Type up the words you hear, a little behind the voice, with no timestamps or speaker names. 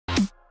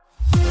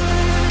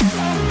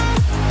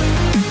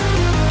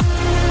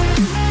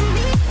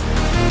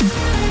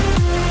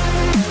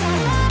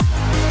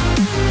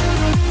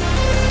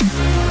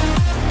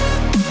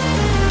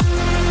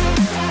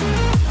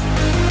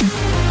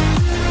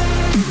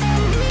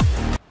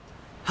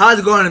How's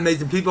it going,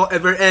 amazing people?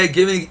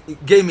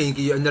 EverTastic Gaming, give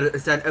you another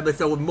exciting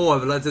episode with more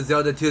of Legend of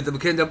Zelda Tears of the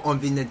Kingdom on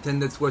the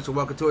Nintendo Switch.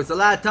 Welcome to it. It's the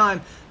last time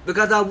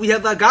because we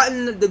have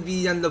gotten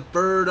the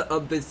third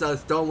of this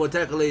stone. Well,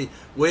 technically,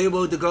 we're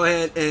able to go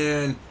ahead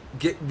and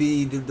get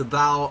the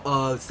vow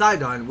of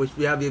Sidon, which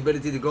we have the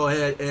ability to go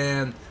ahead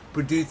and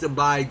produce it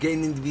by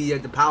gaining the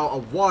power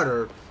of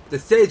water, the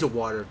sage of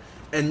water.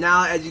 And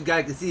now, as you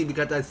guys can see, we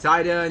got that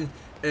Sidon,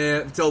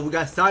 and so we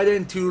got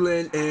Sidon,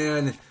 Tulin,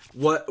 and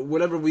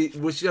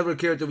whichever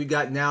character we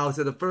got now.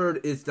 So the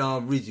third is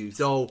Riju.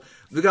 So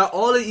we got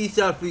all of each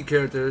free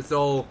characters.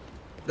 So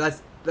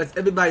that's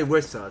everybody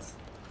with us.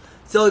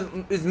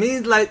 So it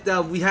means like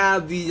that we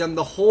have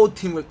the whole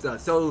team with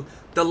us. So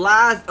the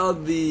last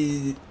of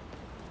the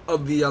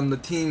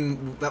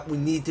team that we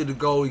need to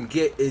go and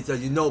get is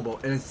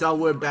Yunobo, and it's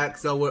somewhere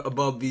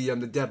above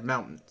the Death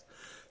Mountains.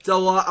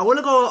 So I want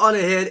to go on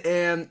ahead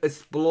and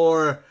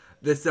explore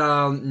this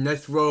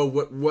next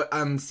road. What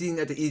I'm seeing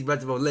at the East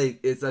Reservoir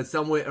Lake is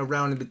somewhere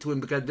around in between,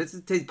 because this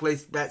takes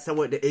place back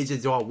somewhere at the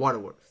Ancient Zora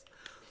Waterworks.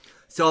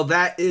 So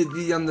that is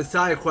the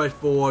side quest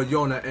for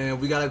Yona,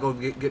 and we gotta go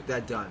get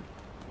that done.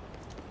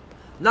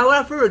 Now,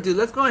 without further ado,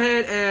 let's go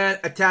ahead and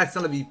attack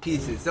some of these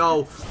pieces.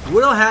 So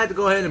we don't have to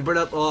go ahead and bring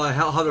up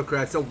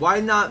hovercraft, so why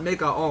not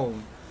make our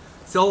own?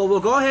 So we'll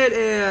go ahead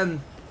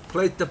and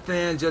place the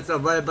fan just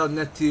right about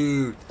next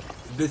to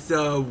this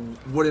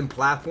wooden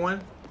platform.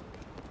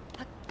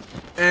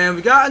 And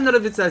we got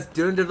another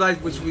steering device,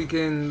 which we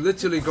can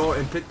literally go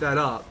and pick that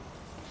up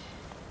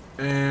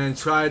and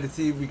try to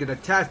see if we can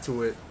attach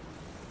to it.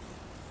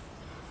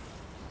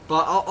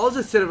 But I'll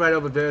just sit it right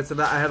over there so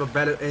that I have a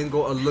better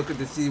angle of looking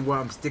to see where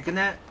I'm sticking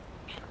at.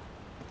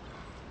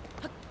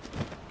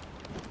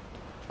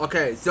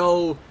 Okay,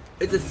 so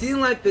it seems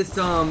like this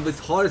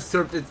hard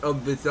surface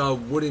of this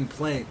wooden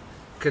plank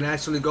can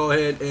actually go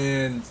ahead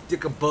and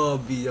stick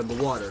above the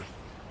water,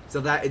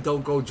 so that it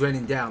don't go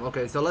draining down.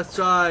 Okay, so let's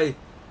try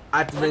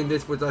activating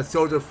this with a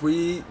Soldier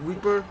Free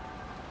Reaper,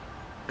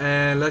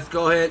 and let's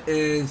go ahead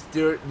and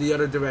steer it the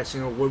other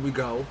direction of where we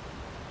go.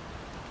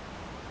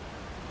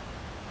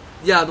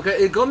 Yeah,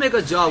 because it's gonna make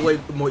our job way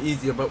more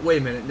easier. But wait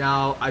a minute,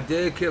 now I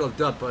did kill a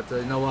duck, but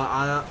you know what?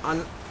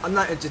 I'm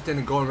not interested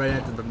in going right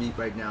into the meat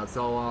right now.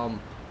 So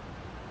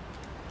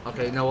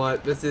okay, you know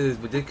what? This is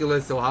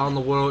ridiculous. So how in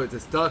the world is it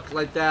stuck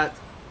like that?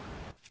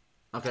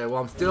 Okay,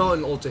 well I'm still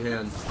in Ultra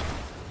Hand,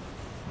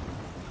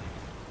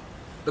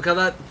 because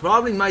that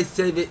probably might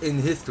save it in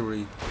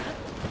history.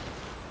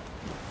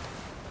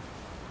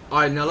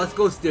 Alright, now let's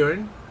go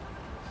steering.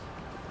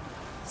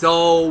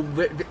 So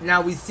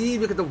now we see,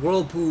 because the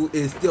whirlpool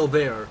is still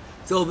there.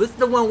 So this is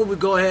the one where we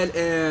go ahead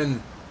and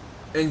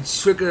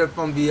trigger it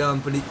from the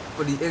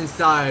for the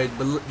inside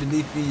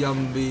beneath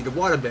the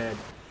waterbed,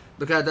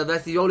 because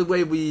that's the only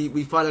way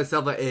we find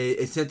ourselves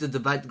a sensor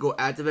device to go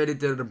activate it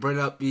to bring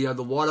up the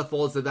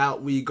waterfall, so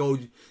that we go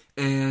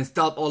and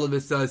stop all of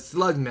this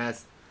sludge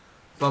mess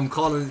from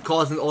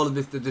causing all of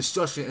this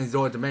destruction in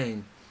Zora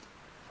Domain.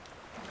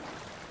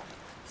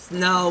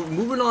 Now,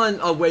 moving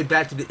on our way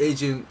back to the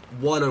Ancient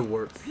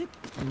Waterworks.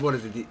 What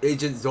is it? The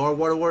Ancient Zora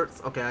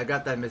Waterworks? Okay, I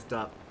got that messed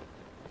up.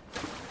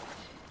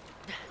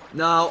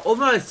 Now,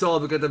 over I saw,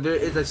 because there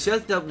is a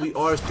chest that we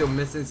are still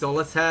missing, so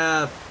let's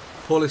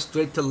pull it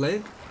straight to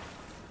Link,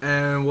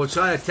 and we'll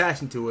try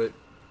attaching to it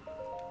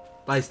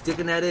by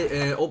sticking at it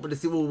and open to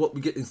see what we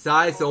get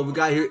inside. So what we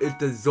got here is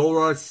the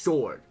Zora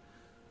Sword.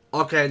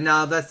 Okay,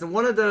 now that's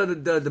one of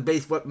the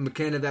base weapon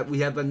mechanic that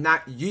we have but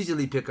not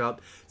usually pick up.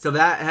 So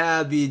that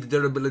have the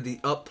durability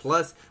up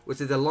plus,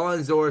 which is a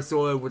long Zora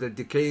sword with a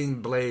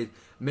decaying blade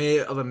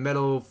made of a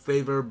metal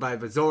favored by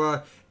the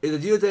Zora. It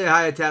is usually a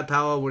high attack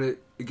power when it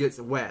gets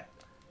wet.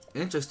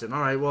 Interesting.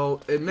 All right.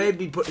 Well, it may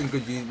be put in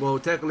good use. Well,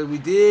 technically we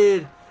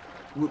did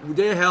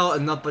hell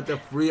enough but the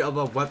free of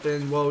a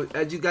weapon. Well,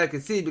 as you guys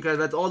can see, because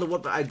that's all the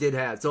weapon I did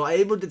have. So I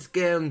able to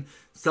scam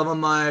some of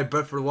my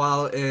Breath of the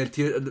Wild and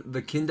Tears of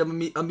the Kingdom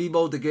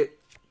amiibo to get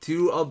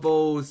 2 of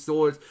those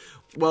swords.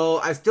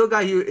 Well, I still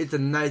got here, it's a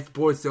nice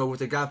board sword,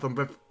 which I got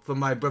from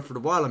my Breath of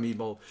the Wild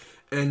amiibo,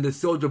 and the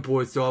Soldier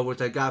board sword,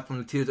 which I got from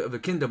the Tears of the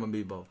Kingdom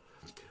amiibo.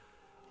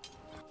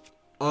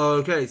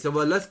 Okay, so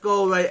let's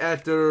go right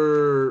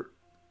after.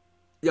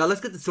 Yeah,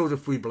 let's get the Soldier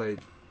Free Blade.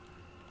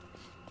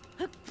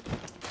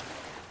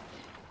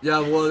 Yeah,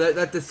 well,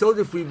 that's the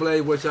Soldier Free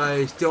Blade, which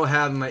I still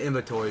have in my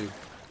inventory.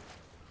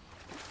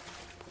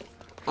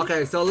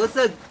 Okay, so let's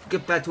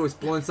get back to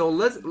exploring. So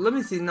let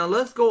me see. Now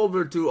let's go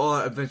over to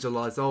our adventure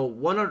log. So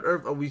what on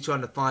earth are we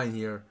trying to find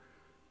here?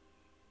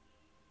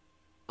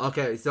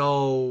 Okay,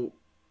 so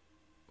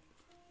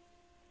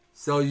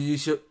you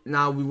should.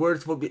 Now we were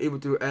supposed to be able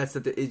to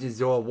access the Ancient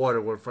Zora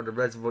Waterworks from the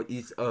reservoir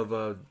east of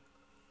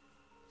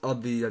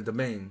the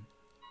domain.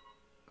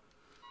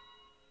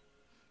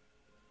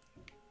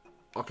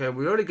 Okay,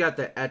 we already got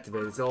that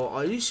activated. So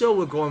are you sure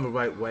we're going the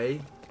right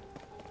way?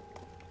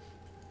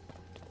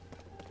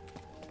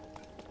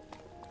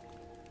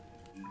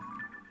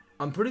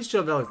 I'm pretty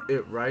sure that was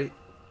it, right?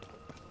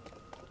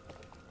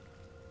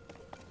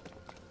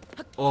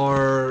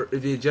 Or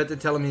is the agenda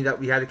telling me that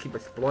we had to keep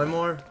exploring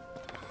more?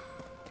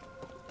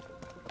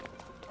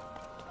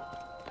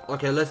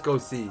 Okay, let's go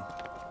see.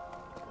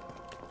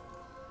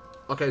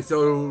 Okay,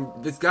 so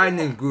this guy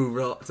named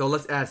Groove, so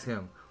let's ask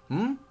him.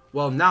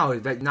 Well, now,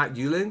 is that not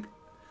you, Link?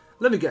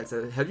 Let me guess,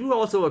 have you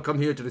also come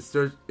here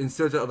to in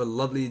search of a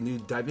lovely new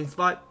diving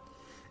spot?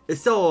 If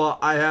so,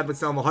 I have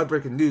some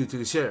heartbreaking news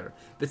to share.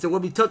 It will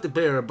be tough to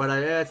bear, but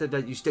I ask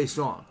that you stay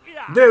strong.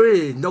 There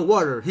is no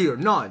water here,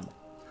 none.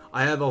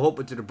 I have a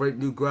hope to break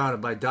new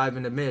ground by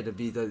diving amid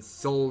these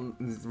soul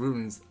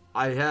ruins.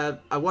 I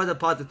was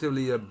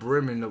positively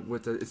brimming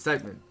with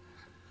excitement.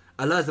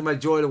 Alas, my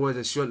joy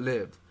was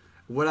short-lived.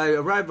 When I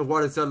arrived, the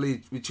water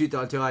suddenly retreated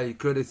until I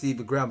couldn't see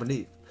the ground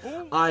beneath.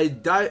 A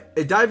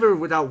diver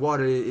without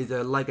water is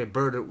like a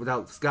bird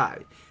without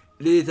sky.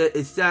 It is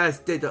a sad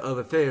state of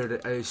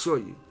affairs, I assure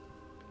you.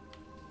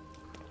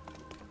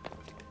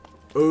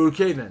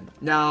 Okay then,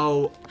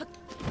 now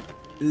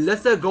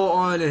let's go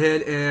on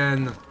ahead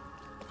and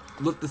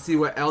look to see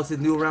what else is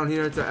new around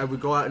here, so as we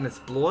go out and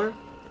explore.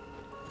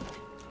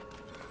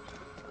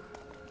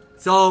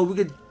 So we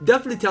could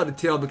definitely tell the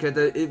tale because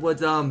it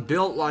was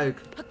built like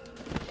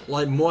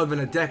more than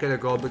a decade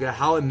ago, because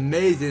how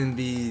amazing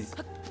these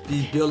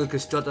building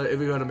constructor,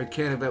 every other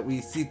mechanic that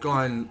we seek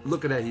on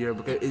looking at here,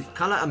 because it's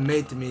kind of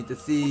amazing to me to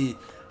see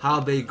how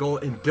they go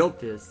and built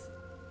this.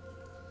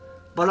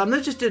 But I'm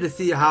interested to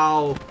see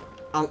how,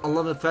 I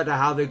love the fact that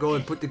how they go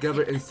and put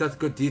together in such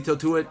good detail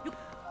to it.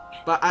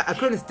 But I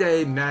couldn't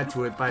stay mad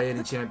to it by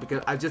any chance,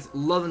 because I just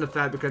love the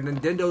fact because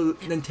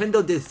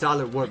Nintendo did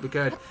solid work,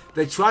 because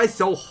they tried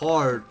so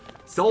hard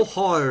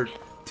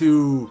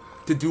to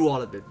do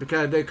all of it,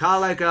 because they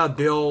kind of like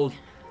build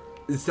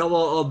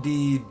several of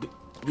these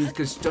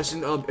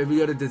construction of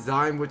every other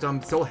design, which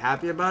I'm so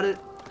happy about it,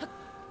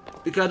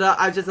 because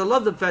I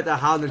love the fact that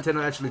how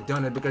Nintendo actually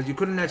done it, because you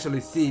couldn't actually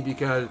see,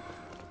 because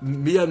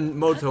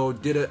Miyamoto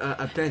did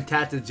a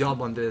fantastic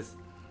job on this.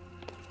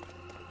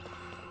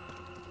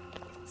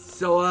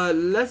 So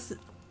let's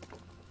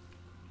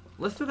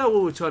figure out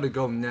where we're trying to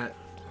go next.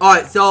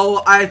 Alright,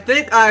 so I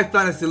think I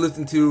found a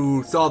solution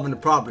to solving the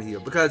problem here,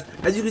 because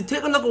as you can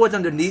take a look at what's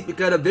underneath,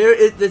 because there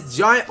is this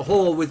giant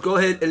hole which go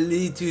ahead and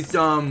lead to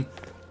some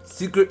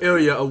secret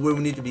area of where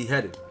we need to be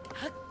headed.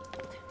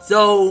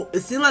 So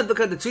it seems like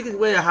because the trickiest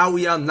way of how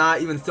we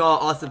not even saw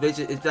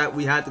observation is that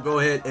we had to go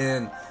ahead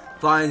and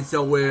find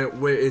somewhere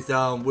where it's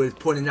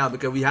pointing out,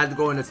 because we had to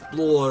go and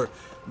explore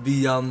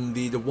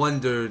the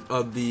wonders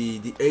of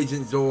the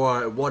Ancient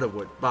Zora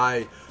Waterworks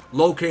by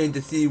locating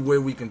to see where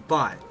we can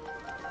find.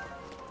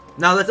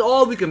 Now that's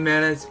all we can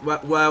manage.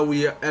 While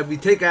if we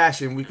take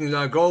action, we can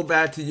go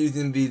back to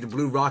using the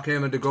blue rock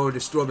hammer to go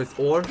destroy this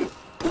ore.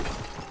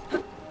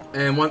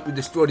 And once we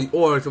destroy the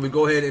ore, so we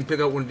go ahead and pick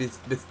up one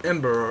of this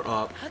ember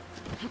up.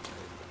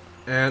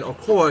 And of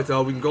course,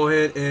 we can go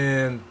ahead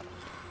and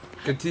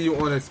continue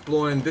on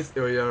exploring this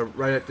area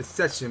right at this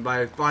section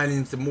by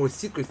finding some more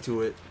secrets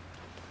to it.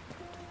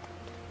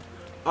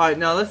 All right,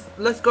 now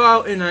let's go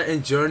out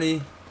and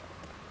journey.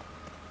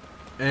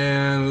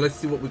 And let's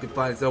see what we can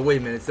find. So wait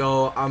a minute.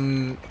 So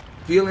I'm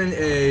feeling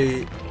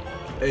a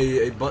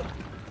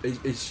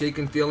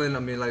shaking feeling. I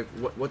mean, like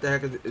what the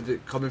heck is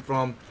it coming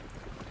from?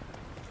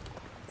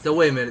 So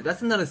wait a minute.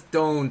 That's another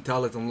stone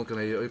talus I'm looking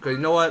at here. Okay, you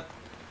know what?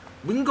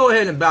 We can go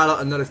ahead and battle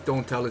another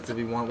stone talus if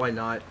we want. Why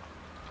not?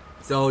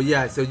 So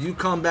yeah. So you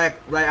come back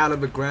right out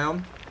of the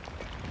ground.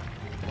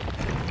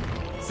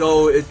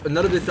 So it's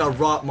another this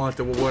rock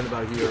monster we're worrying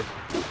about here.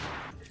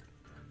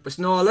 But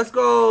you know what? Let's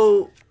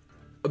go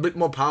a bit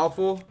more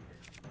powerful.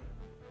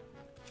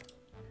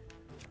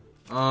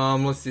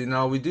 Let's see.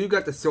 Now we do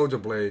got the soldier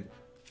blade,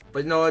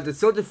 but you know what? The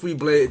soldier free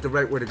blade is the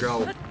right way to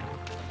go.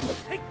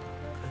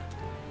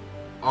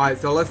 All right,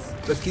 so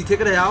let's keep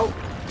taking it out.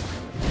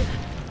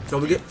 So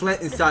we get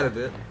flint inside of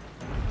it.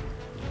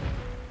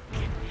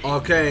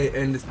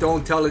 Okay, and the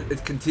stone teller is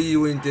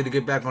continuing to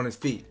get back on his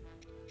feet.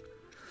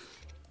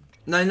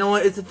 Now you know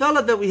what? It's a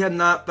fella that we have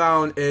not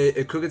found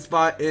a cooking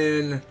spot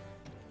in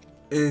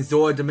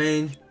Zora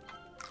Domain.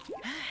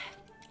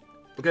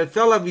 Okay, I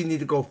felt like we need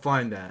to go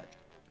find that.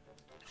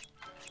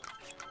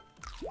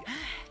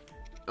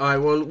 Alright,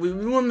 well, we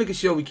want to make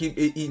sure we keep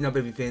eating up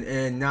everything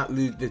and not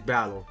lose this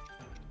battle.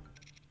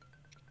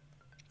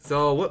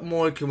 So, what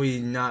more can we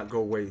not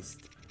go waste?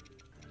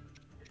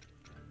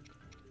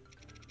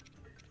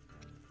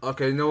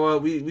 Okay, you know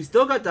what? We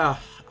still got the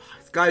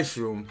Sky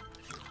Shroom.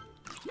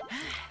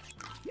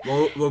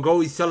 We'll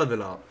go eat some of it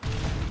up.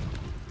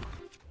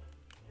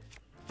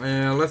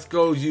 And let's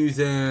go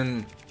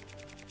using...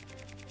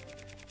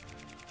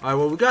 Alright,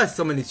 well, we got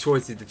so many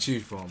choices to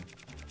choose from.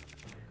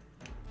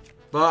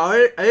 But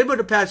I'm able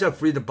to patch up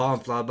free the bomb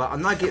flower, but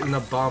I'm not getting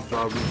enough bomb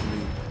flower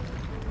recently.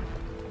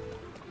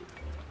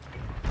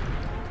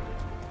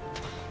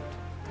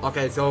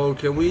 Okay, so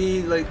can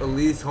we, like, at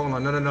least... Hold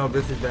on, no,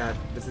 this is bad.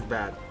 This is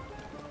bad.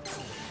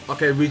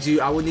 Okay,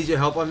 Riju, I would need your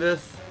help on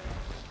this.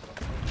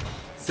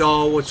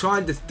 So, we're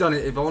trying to stun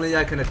it. If only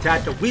I can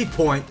attack the weak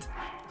point.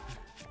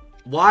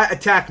 Why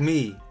attack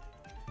me?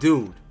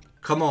 Dude,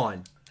 come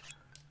on.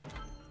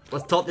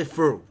 Let's talk it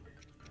through.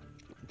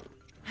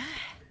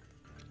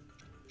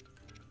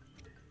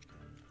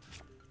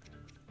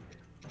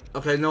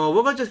 Okay, no,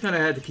 we're just gonna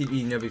have to keep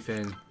eating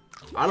everything.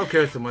 I don't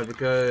care so much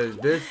because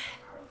this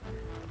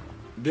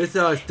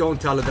stone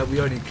teller that we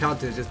already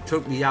encountered just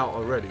took me out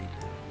already.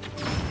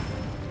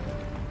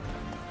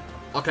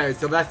 Okay,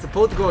 so that's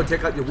supposed to go and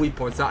take out your weak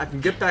point, so I can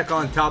get back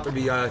on top of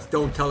the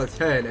stone teller's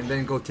head and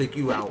then go take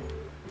you out.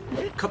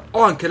 Come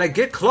on, can I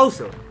get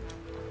closer?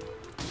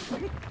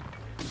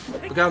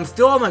 Okay, I'm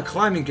still on my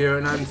climbing gear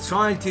and I'm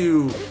trying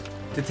to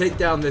take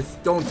down this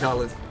stone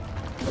teller.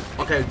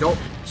 Okay, don't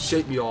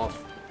shake me off.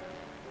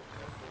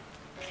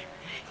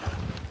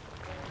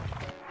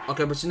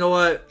 Okay, but you know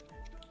what?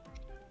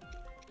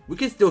 We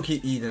can still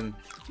keep eating.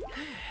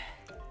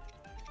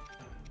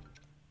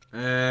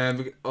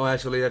 And oh,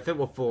 actually, I think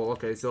we're full.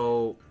 Okay,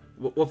 so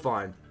we're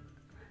fine.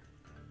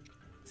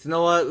 So you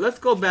know what? Let's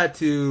go back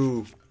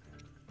to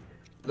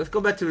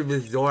the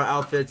Zora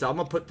outfit. So I'm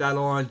gonna put that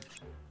on,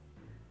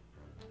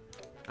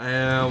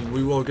 and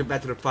we will get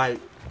back to the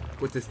fight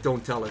with the stone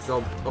teller.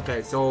 So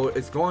okay, so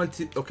it's going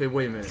to. Okay,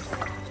 wait a minute.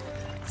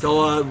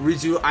 So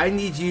Riju, I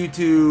need you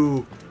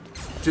to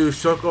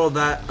circle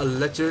that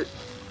electric,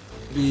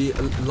 the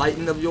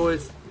lightning of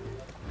yours.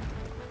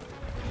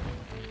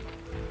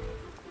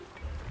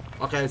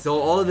 Okay,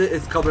 so all of it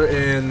is covered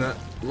in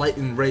light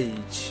and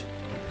rage.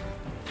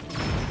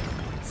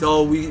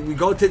 So we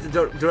go to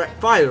the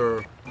direct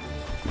fire,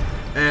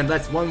 and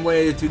that's one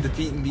way to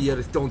defeating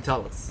the stone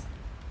tellers.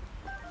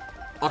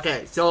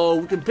 Okay, so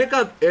we can pick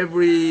up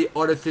every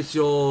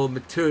artificial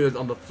material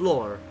on the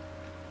floor.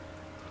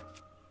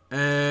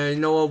 And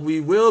you know what,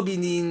 we will be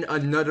needing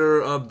another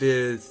of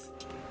his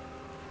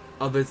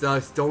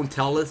stone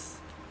tellers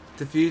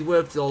to fuse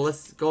with, so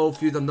let's go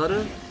fuse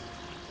another.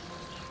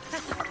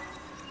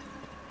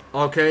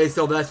 Okay,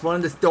 so that's one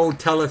of the stone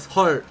teller's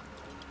heart.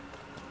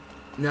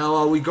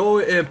 Now we go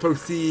and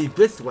proceed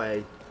this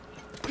way.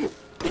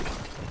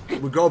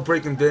 We go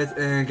breaking this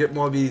and get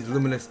more of these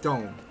luminous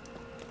stone.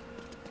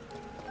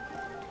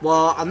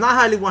 Well, I'm not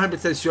highly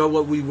 100% sure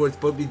what we were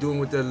supposed to be doing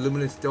with the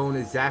luminous stone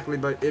exactly,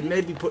 but it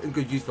may be put in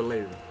good use for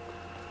later.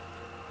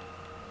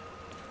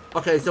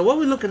 Okay, so what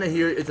we're looking at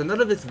here is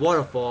another of this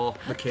waterfall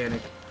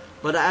mechanic.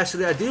 But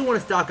actually, I do want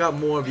to stock out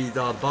more of these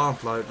bomb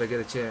flowers if I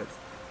get a chance.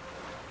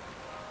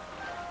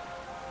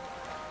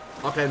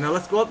 Okay, now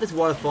let's go up this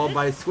waterfall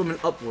by swimming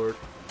upward.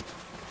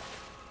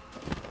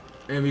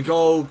 And we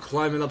go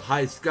climbing up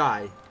high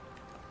sky.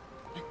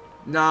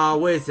 Now,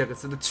 wait a second.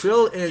 So the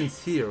trail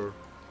ends here.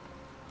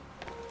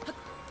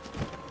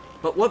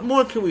 But what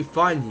more can we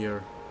find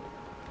here?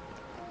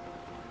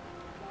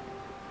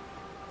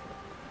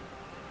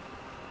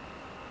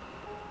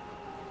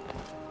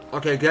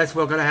 Okay, guess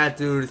we're gonna have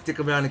to stick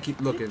around and keep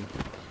looking.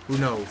 Who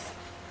knows?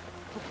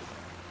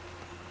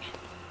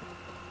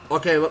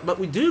 Okay, but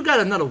we do got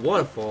another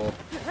waterfall.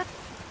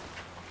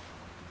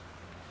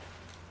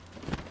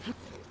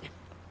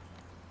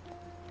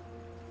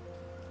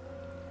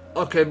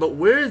 Okay, but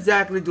where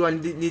exactly do I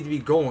need to be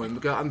going?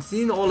 Because I'm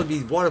seeing all of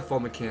these waterfall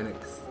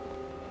mechanics.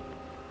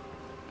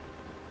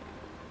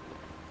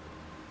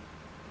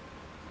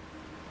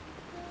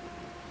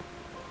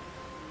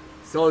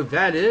 So is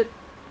that it?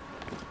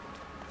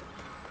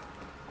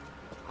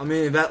 I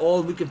mean, is that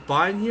all we can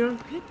find here?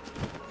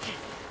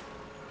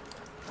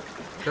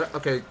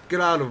 Okay, get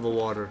out of the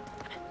water.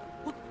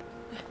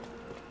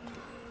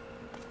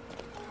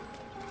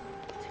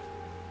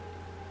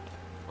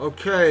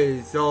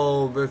 Okay,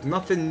 so there's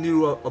nothing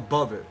new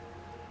above it.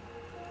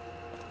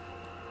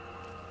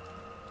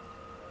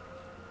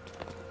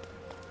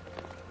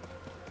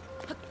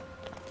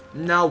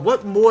 Now,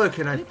 what more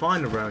can I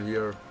find around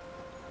here?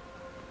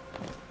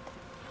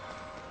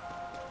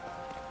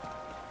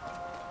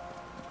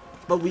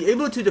 But we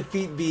able to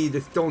defeat the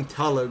stone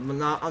teller.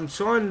 Now I'm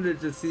trying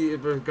to see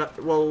if we've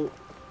got. Well,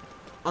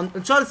 I'm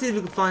trying to see if we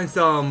can find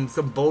some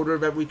boulder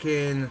that we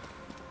can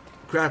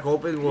crack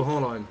open. Well,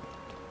 hold on.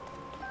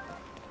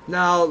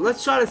 Now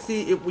let's try to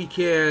see if we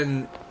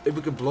can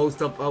blow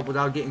stuff up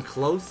without getting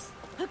close.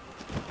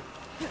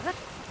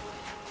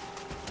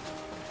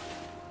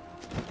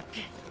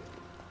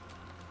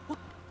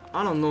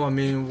 I don't know. I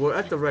mean, we're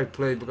at the right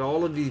place because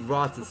all of these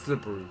rocks are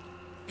slippery.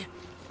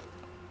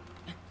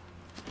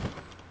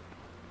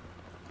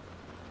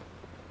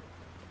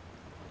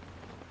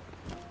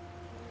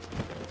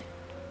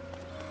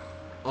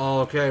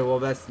 Okay, well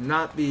that's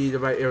not the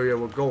right area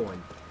we're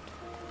going.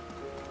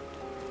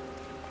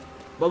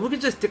 But we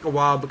could just take a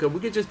while because we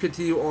could just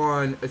continue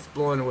on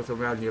exploring what's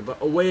around here. But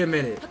oh, wait a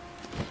minute.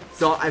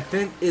 So I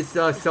think it's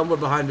somewhere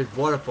behind this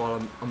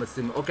waterfall, I'm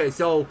assuming. Okay,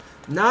 so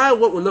now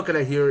what we're looking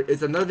at here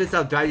is another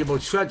valuable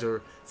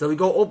treasure. So we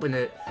go open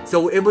it.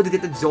 So we're able to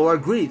get the Zora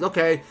Greaves.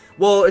 Okay,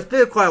 well it's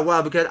been quite a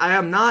while because I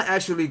have not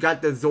actually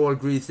got the Zora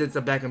Greaves since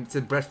I'm back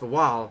since Breath for a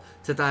while,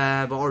 since I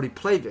have already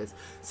played this.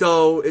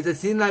 So it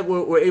seems like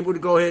we're able to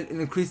go ahead and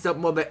increase up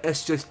more of the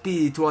extra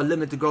speed to our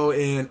limit to go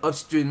and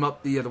upstream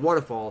up the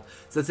waterfall.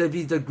 So since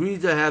these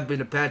Greaves have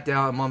been passed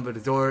down among the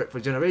Zora for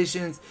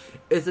generations,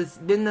 it's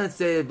been to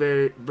say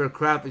their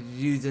craft is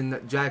using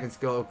dragon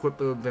skill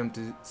equipping them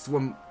to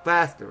swim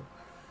faster.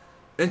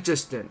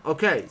 Interesting.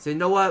 Okay, so you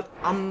know what?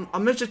 I'm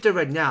interested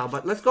right now,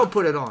 but let's go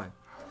put it on.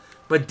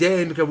 But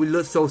dang, because we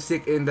look so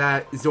sick in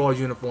that Zora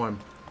uniform.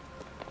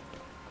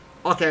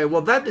 Okay,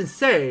 well that being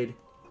said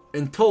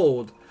and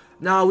told,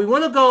 now we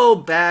want to go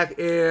back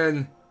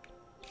and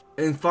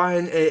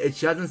find a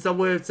chasm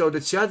somewhere. So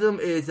the chasm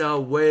is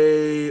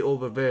way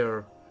over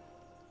there.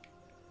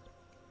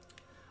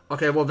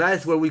 Okay, well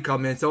that's where we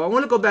come in. So I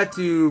want to go back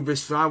to the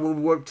shrine where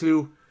we work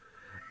to,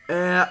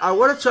 and I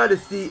want to try to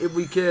see if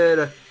we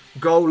could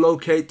go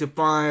locate to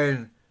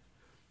find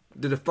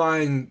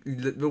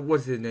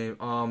what's his name?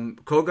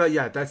 Koga?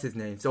 Yeah, that's his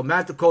name. So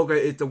Master Koga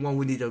is the one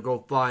we need to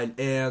go find.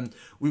 And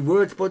we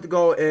were supposed to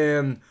go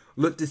and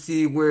look to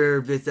see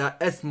where this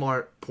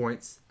S-Mart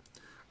points.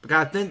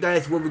 Because I think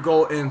that's where we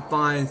go and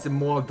find some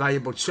more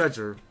valuable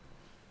treasure.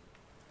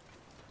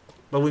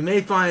 But we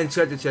may find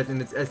treasure chest in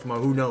this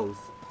S-Mart, who knows.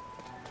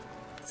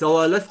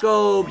 So let's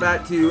go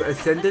back to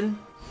Ascending.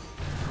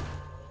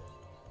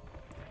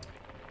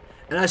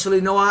 And actually,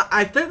 you know what?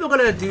 I think we're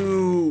gonna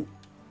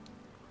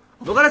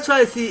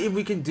try to see if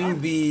we can do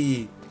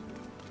the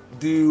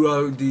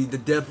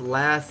depth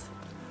last.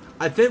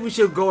 I think we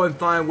should go and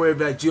find where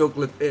that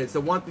geoglyph is. So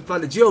once we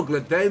find the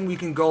geoglyph, then we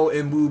can go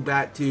and move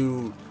back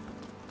to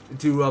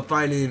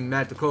finding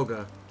Master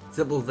Koga.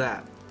 Simple as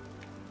that.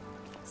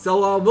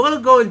 So we're gonna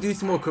go and do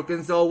some more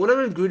cooking. So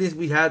whatever ingredients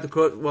we have to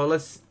cook, well,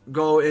 let's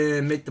go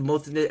and make the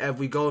most of it as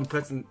we go and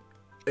press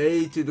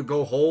A to the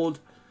go hold.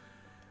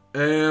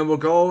 And we'll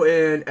go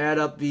and add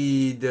up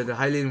the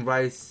Hylian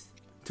rice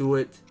to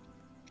it.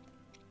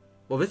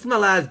 Well, this is my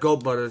last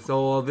goat butter,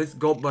 so this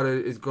goat butter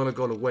is gonna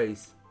go to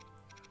waste.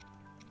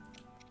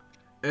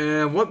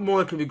 And what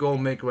more can we go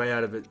and make right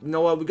out of it? You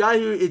know what we got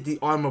here is the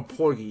armor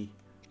porgy.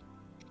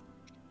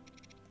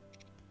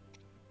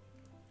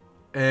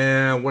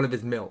 And one of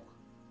his milk.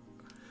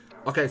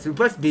 Okay, so we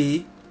press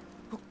B.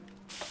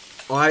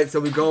 Alright, so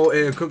we go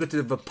and cook it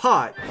to the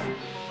pot.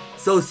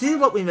 So see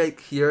what we make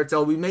here.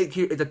 So we make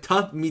here is a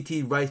tough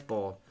meaty rice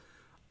ball.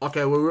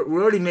 Okay, we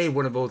already made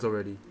one of those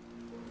already.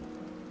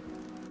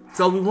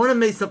 So we want to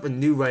make something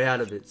new right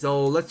out of it.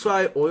 So let's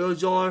try oil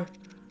jar.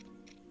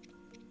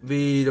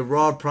 The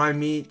raw prime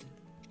meat.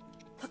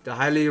 The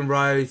Hylian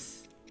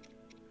rice.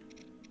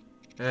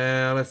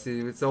 And let's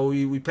see. So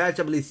we patch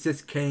up at least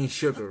 6 cane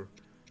sugar.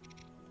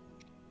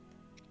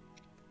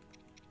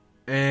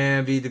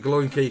 And the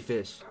glowing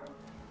cavefish.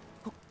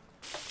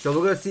 So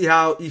we're gonna see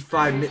how each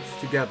 5 mix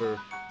together.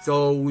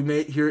 So we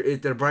made here is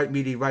the bright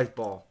meaty rice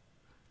ball.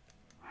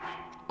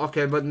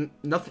 Okay, but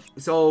nothing.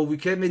 So we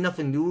can't make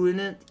nothing new in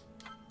it.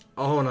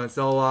 Oh, hold on.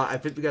 So I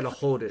think we gotta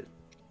hold it.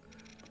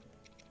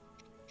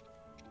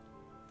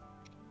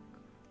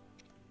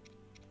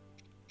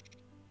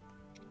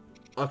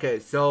 Okay,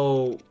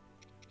 so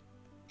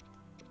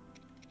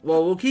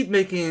well, we'll keep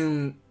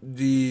making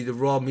the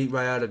raw meat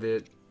right out of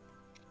it.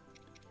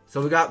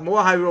 So we got more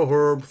Hyrule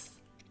herbs.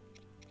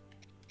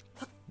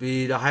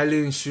 The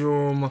Hylian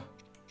shroom.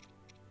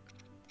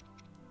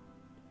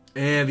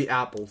 And the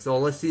apple. So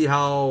let's see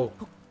how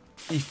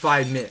each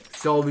 5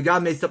 mix. So we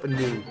gotta make something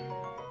new.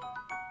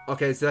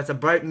 Okay, so that's a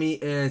bright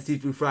meat and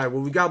seafood fry.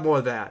 Well, we got more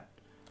of that.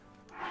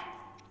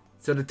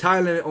 So the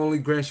time limit only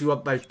grants you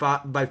up by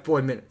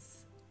 4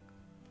 minutes.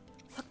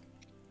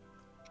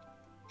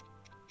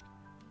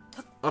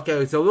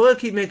 Okay, so we're gonna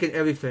keep making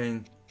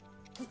everything.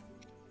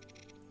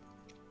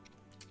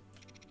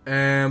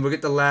 And we'll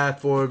get the lab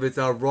for this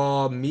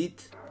raw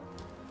meat.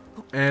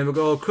 And we're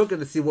gonna cook it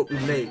to see what we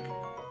make.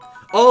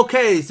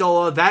 Okay,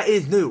 so that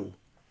is new.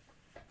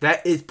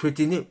 That is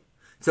pretty new.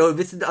 So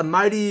this is a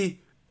mighty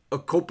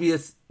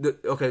copious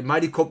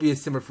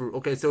simmer fruit.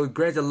 Okay, so it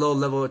grants a low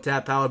level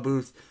attack power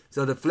boost.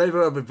 So the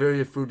flavor of a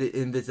various fruit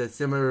in this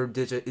simmer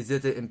dish is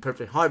in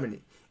perfect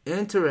harmony.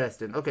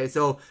 Interesting. Okay,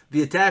 so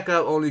the attack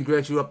up only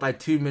grants you up by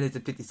 2 minutes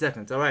and 50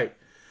 seconds. All right.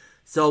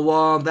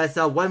 So that's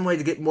one way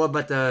to get more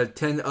about the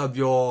 10 of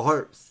your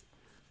herbs.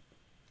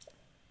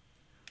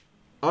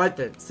 Alright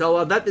then,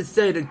 so that being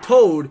said and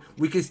told,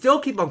 we can still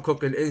keep on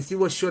cooking and see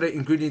what sort of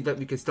ingredients that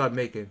we can start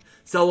making.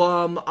 So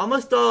I'm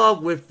gonna start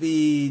off with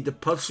the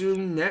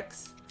mushroom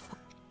next.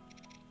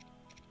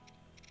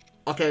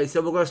 Okay,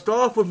 so we're gonna start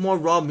off with more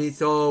raw meat,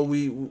 so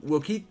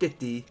we'll keep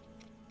 50.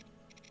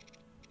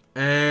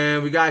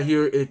 And we got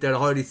here is the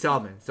hearty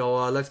salmon.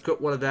 So let's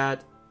cook one of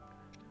that.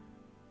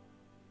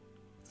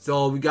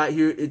 So we got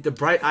here is the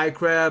bright eye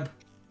crab.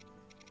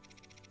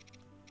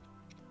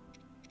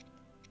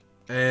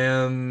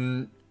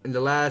 And the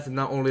last and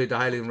not only the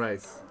Hylian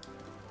rice.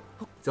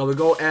 So we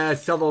go add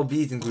several of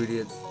these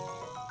ingredients.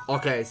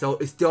 Okay, so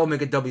it's still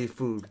make a W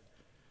food.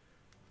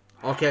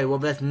 Okay, well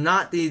that's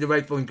not the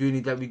rightful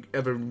ingredient that we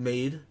ever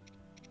made.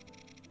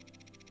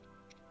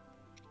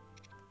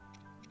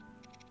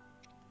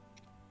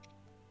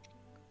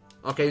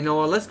 Okay, you know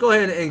what, let's go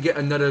ahead and get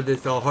another of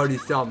this hearty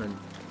salmon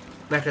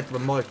back at the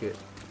market.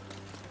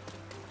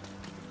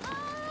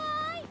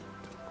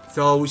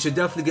 So we should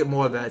definitely get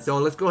more of that. So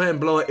let's go ahead and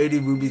blow 80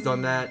 rubies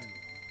on that.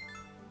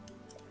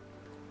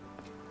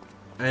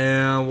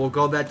 And we'll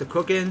go back to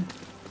cooking.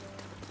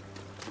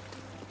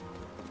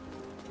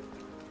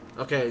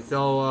 Okay,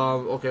 so,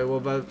 okay,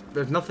 well, but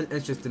there's nothing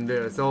interesting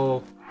there.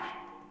 So,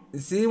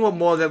 seeing what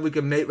more that we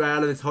can make right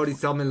out of this hardy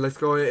salmon, let's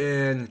go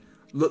and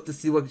look to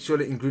see what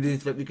sort of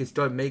ingredients that we can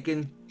start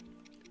making.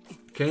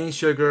 Cane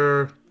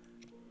sugar,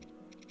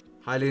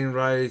 Hylian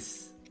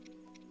rice,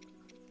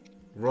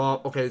 raw.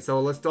 Okay,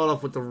 so let's start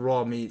off with the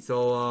raw meat.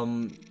 So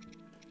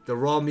the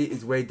raw meat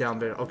is way down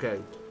there.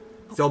 Okay,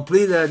 so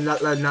please let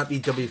it not be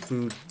W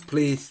food,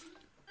 please.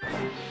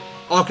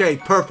 Okay,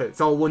 perfect.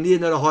 So we'll need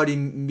another hearty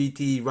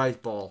meaty rice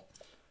ball.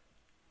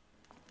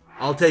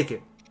 I'll take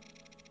it.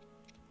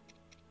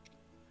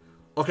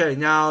 Okay,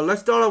 now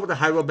let's start off with the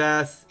Hyrule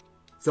Bass.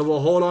 So we'll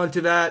hold on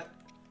to that.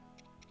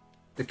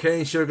 The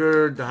cane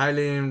sugar, the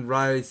Hylian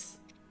rice.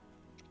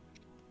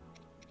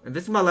 And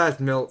this is my last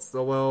milk.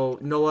 So, well,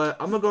 you know what?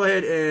 I'm going to go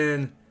ahead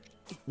and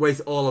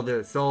waste all of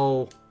this.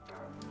 So,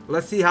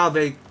 let's see how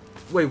they...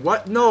 Wait,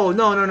 what? No.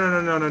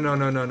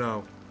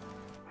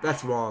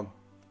 That's wrong.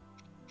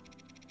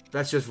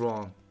 That's just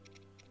wrong.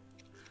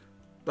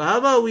 But how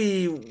about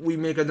we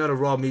make another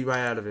raw meat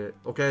right out of it,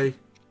 okay?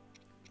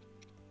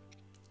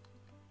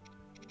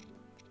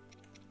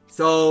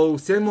 So,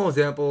 same old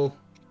example.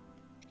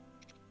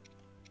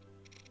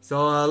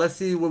 So, let's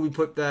see where we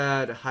put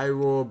that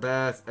Hyrule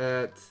Bass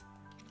at.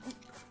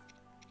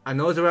 I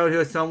know it's around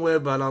here somewhere,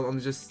 but I'm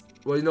just...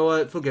 Well, you know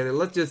what? Forget it.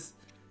 Let's just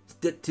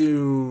stick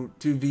to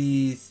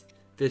these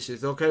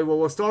fishes. Okay, well,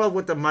 we'll start off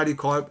with the Mighty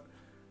Carp.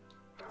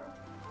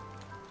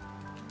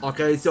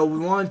 Okay, so we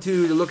want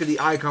to look at the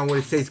icon where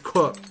it says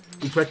cook.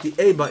 We press the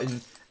A button,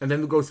 and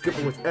then we go skip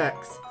it with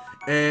X.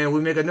 And we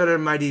make another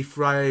Mighty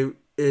Fry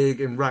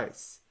Egg and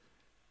Rice.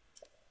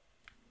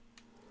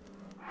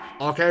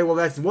 Okay, well,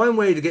 that's one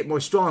way to get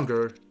more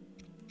stronger.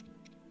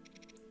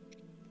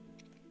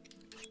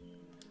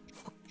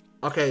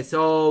 Okay,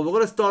 so we're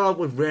going to start off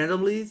with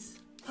randomlies.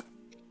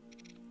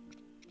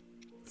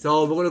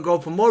 So we're going to go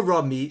for more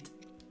raw meat,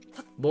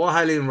 more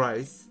Hylian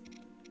rice.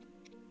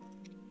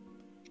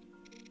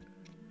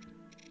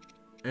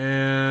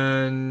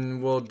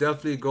 And we'll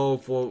definitely go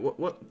for...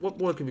 What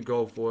more can we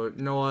go for?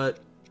 You know what?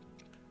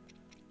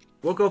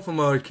 We'll go for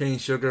more cane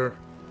sugar.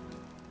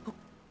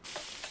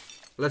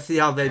 Let's see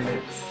how they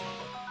mix.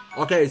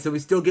 Okay, so we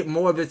still get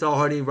more of this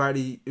hearty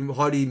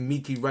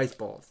meaty rice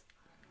balls.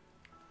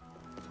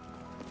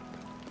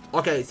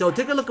 Okay, so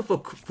take a look for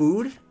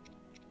food.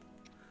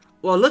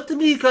 Well, look to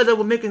me because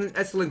we're making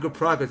excellent good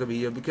progress over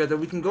here. Because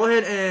we can go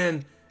ahead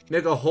and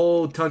make a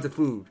whole tons of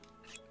food.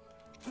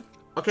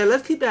 Okay,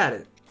 let's keep at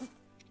it.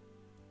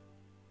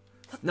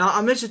 Now,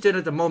 I'm interested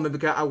at the moment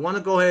because I want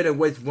to go ahead and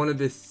waste one of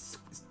this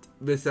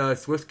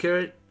Swiss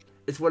carrot.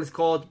 It's what it's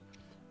called.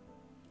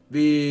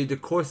 The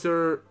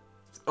coarser...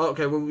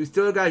 Okay, what we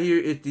still got here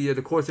is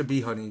the coarser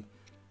bee honey.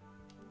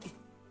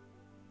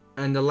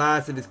 And the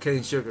last of this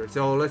cane sugar.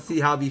 So let's see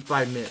how these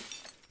 5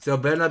 mix. So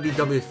it better not be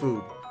W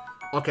food.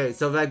 Okay,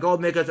 so that go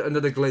make us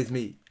another glazed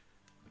meat.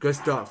 Good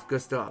stuff,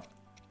 good stuff.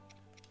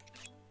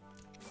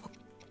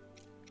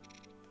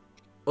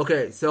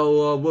 Okay,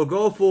 so we'll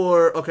go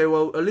for... Okay,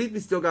 well, at least we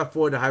still got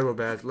 4 of the Hyrule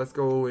Bass. Let's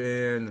go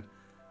and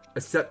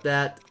accept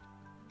that.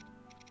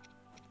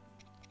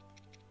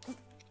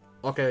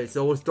 Okay,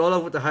 so we'll start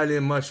off with the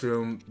Hylian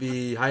mushroom,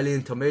 the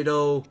Hylian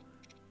tomato,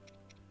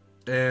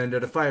 and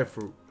the fire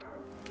fruit.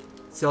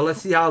 So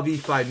let's see how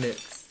these 5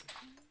 mix.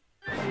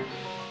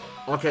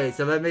 Okay,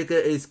 so let's make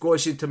it a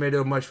scorching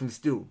tomato mushroom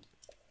stew.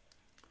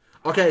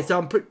 Okay,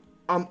 so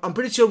I'm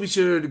pretty sure we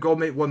should go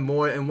make one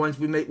more, and once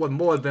we make one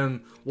more,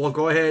 then we'll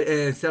go ahead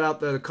and set out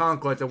the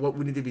conquest of what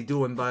we need to be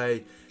doing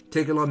by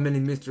taking on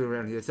many mystery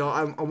around here. So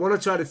I want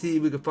to try to see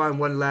if we can find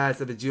one last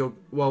of the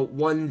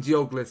one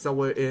geoglyph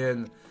somewhere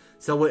in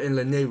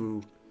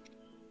Lanayru.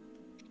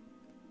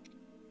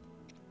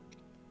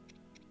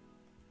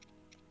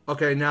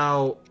 Okay,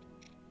 now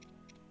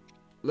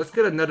let's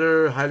get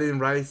another Hylian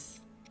rice.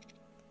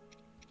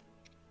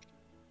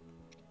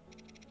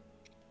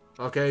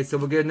 Okay, so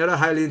we'll get another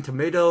Hylian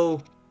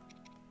tomato.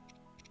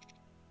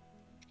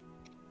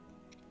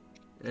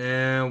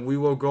 And we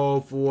will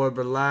go for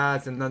the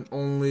last, and then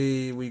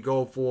only we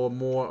go for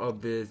more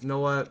of this. You know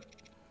what?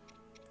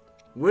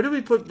 Where do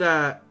we put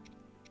that?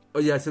 Oh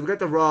yeah, so we got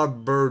the raw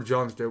bird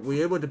drumstick.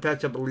 We're able to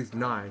patch up at least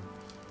 9.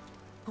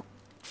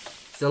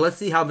 So let's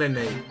see how they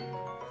make.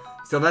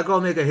 So that's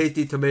gonna make a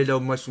hasty tomato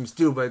mushroom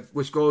stew,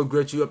 which will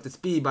get you up to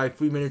speed by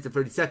 3 minutes and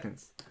 30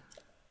 seconds.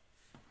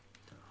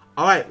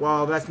 Alright,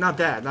 well that's not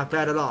bad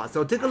at all.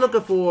 So take a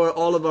look for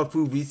all of our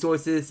food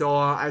resources. So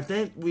I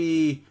think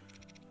we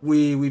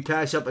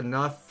patched up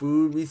enough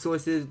food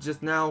resources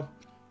just now.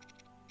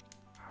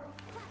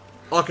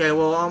 Okay,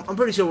 well I'm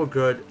pretty sure we're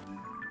good.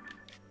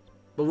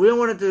 But we don't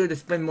want to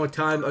spend more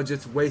time of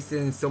just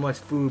wasting so much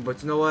food.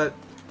 But you know what?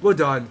 We're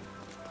done.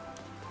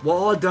 We're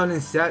all done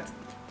and set.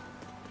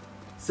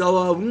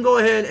 So we can go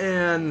ahead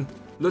and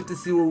look to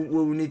see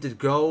where we need to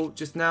go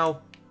just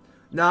now.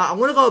 Now, I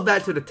want to go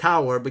back to the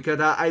tower because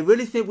I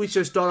really think we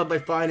should start off by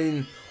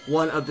finding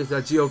one of the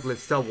geoglyphs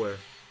somewhere.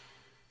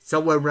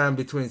 Somewhere around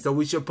between. So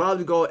we should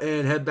probably go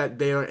and head back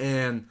there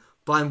and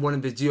find one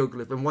of the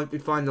geoglyphs. And once we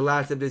find the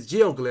last of this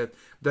geoglyph,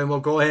 then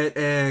we'll go ahead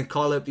and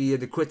call it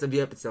the quits of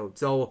the episode.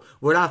 So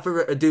without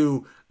further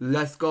ado,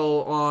 let's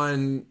go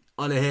on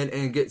on ahead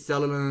and get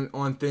settling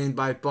on things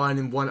by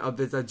finding one of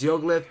this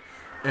geoglyph,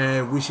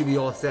 and we should be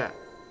all set.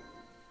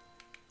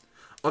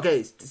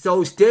 Okay,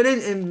 so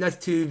standing in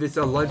next to this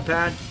lunch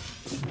pad,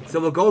 so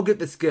we'll go get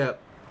the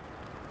skip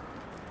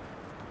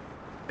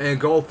and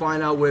go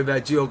find out where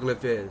that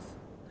geoglyph is.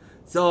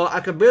 So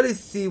I can barely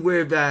see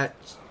where that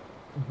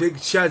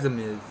big chasm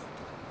is.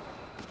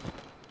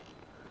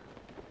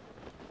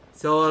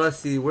 So let's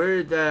see, where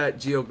is that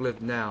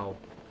geoglyph now?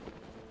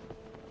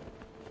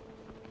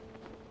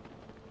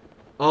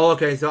 Oh,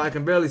 okay, so I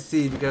can barely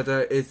see because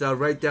it's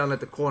right down at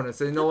the corner.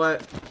 So you know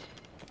what?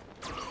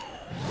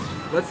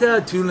 Let's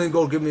have Toolin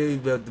go give me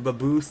the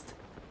boost.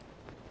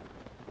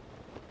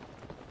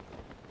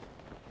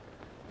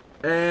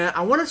 And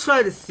I want to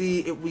try to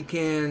see if we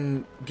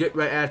can get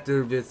right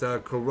after this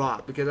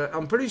Karat, because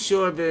I'm pretty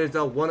sure there's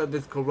one of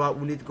this Karat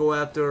we need to go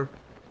after.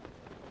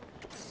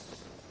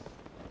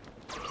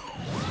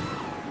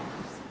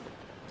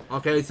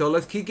 Okay, so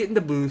let's keep getting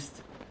the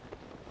boost.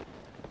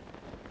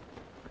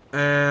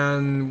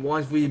 And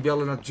once we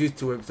build enough juice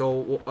to it,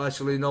 so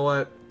actually, you know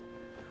what?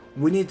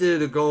 We need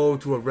to go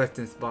to a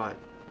resting spot.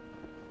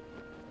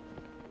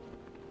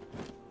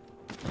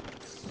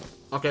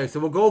 Okay,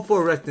 so we'll go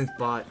for a resting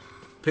spot.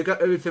 Pick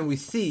up everything we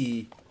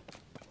see.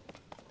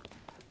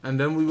 And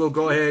then we will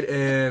go ahead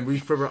and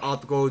reach for our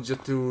obstacle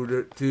just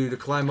to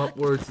climb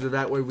upwards, so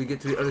that way we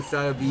get to the other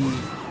side of these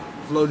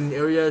floating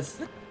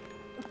areas.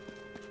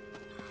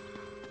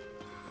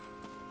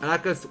 And I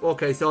guess,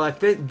 okay, so I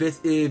think this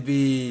is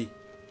the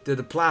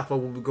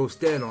platform we go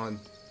stand on.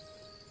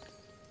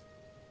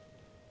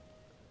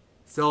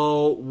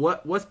 So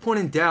what's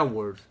pointing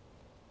downward?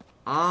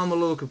 I'm a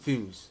little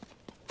confused.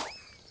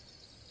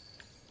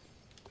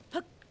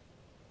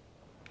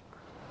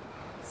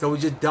 So we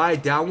just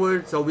died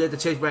downward, so we have to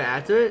chase right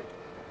after it?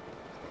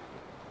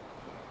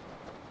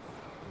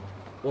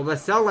 Well, that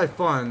sounds like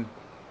fun.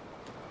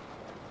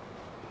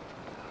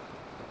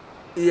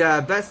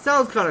 Yeah, that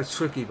sounds kind of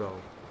tricky though.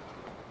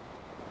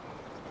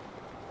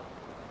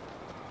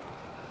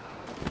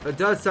 It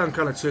does sound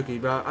kind of tricky,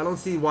 but I don't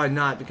see why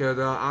not, because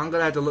I'm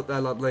gonna have to look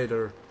that up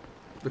later.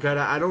 Because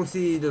I don't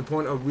see the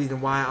point of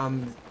reason why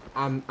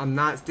I'm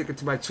not sticking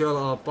to my trail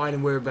of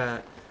finding where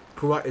that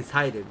Karat is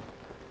hiding.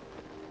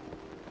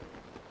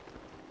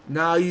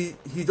 Now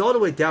he's all the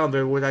way down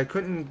there, where I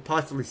couldn't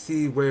possibly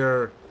see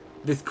where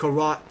this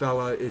Karat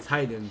fella is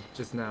hiding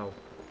just now.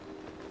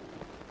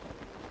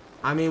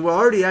 I mean, we're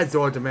already at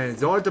Zora Domain.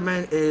 Zora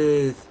Domain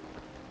is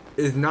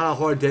not a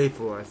hard day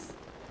for us.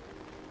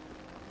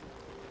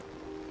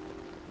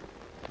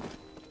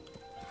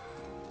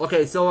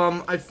 Okay,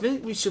 so I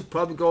think we should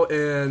probably go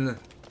and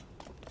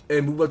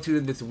move up to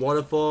this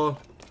waterfall.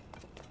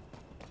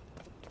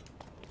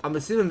 I'm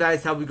assuming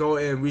that's how we go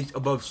and reach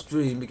above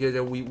stream, because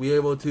we're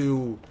able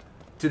to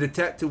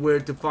detect to where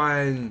to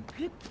find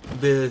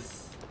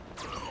this.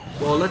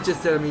 Well, let's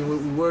just say, I mean,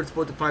 we were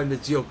supposed to find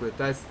this geoglyph.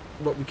 That's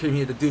what we came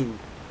here to do.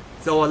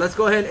 So let's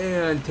go ahead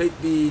and take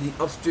the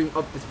upstream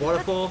up this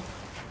waterfall.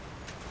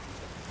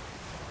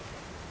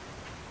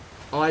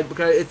 Alright,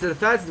 because it's the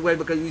fastest way,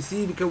 because you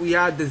see, because we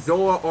have the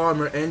Zora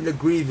armor and the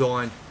Greaves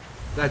on,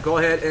 that go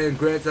ahead and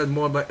grants us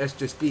more about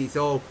extra speed.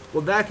 So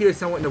we're back here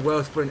somewhere in the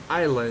Wellspring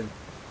Island,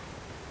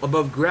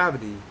 above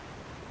gravity.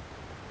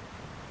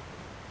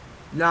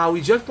 Now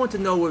we just want to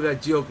know where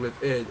that geoglyph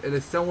is, and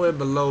it's somewhere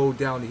below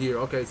down here.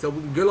 Okay, so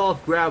we can get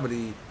off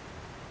gravity,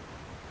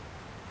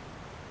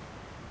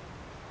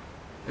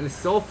 and it's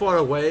so far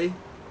away.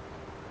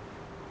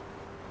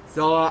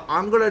 So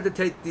I'm gonna have to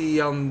take the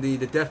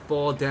death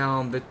fall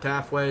down this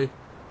pathway.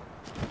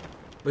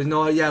 But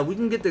no, yeah, we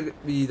can get the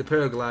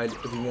paraglide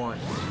if we want.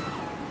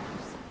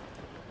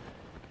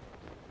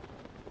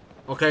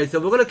 Okay, so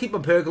we're gonna keep a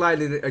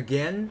paragliding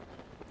again.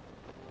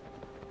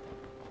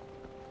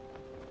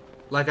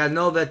 Like, I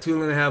know that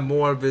Tulin have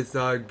more of his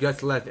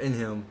guts left in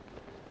him,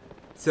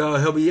 so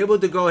he'll be able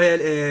to go ahead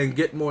and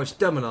get more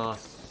stamina.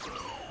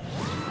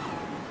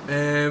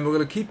 And we're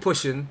gonna keep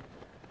pushing.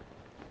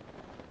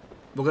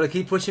 We're gonna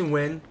keep pushing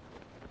wind.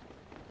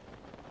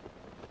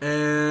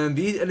 And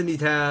these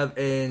enemies have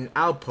an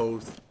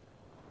outpost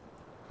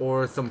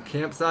or some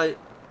campsite.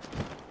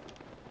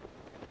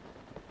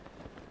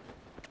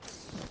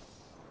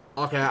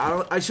 Okay,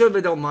 I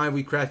surely don't mind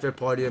we crash their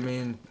party. I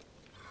mean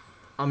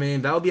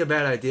that would be a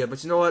bad idea.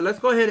 But you know what? Let's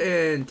go ahead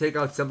and take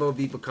out several of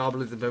these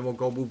goblins, and then we'll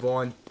go move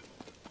on.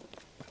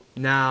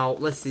 Now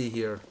let's see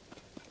here.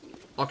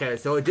 Okay,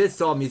 so it did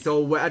saw me.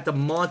 So we're at the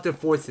monster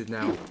forces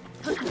now.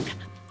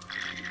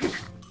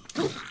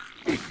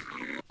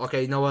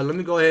 Okay, you know what? Let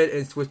me go ahead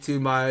and switch to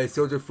my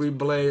Soldier Free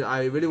Blade.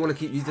 I really want to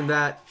keep using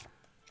that.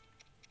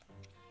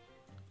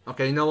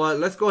 Okay, you know what?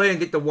 Let's go ahead and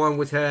get the one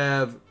which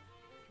have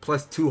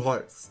 +2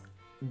 hearts.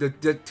 The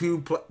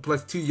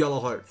 +2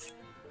 yellow hearts.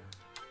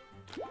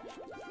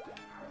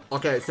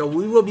 Okay, so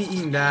we will be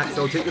eating that.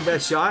 So take the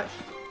best shot,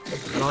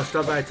 and I'll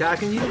start by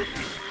attacking you.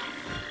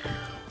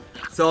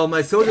 So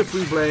my Soldier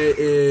Free Blade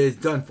is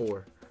done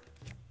for.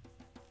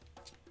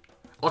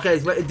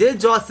 Okay, but it did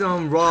draw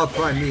some raw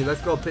prime meat.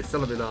 Let's go pick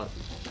some of it up.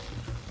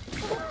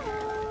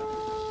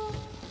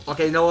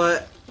 Okay, you know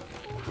what?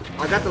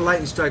 I got the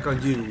lightning strike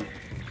on you.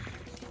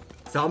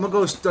 So I'm gonna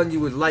go stun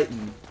you with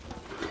lightning.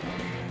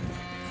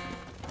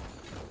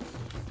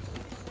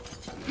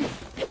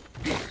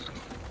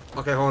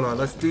 Okay, hold on.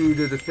 Let's do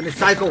the finish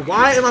cycle.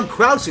 Why am I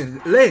crouching?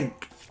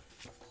 Link!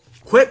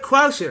 Quit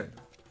crouching!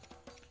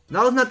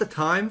 Now is not the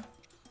time.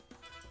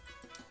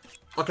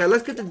 Okay,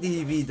 let's get the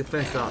DV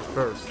defense out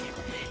first.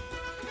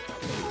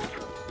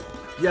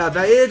 Yeah,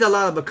 there is a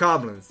lot of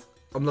bokoblins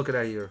I'm looking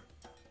at here.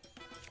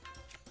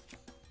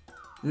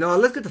 No,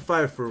 let's get the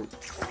fire fruit.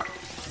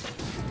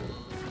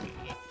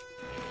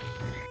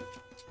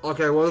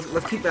 Okay, well,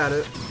 let's keep at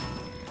it.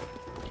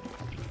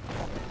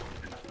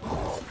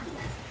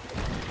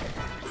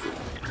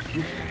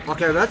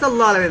 Okay, that's a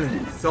lot of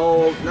enemies.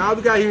 So now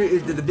we got here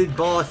is the big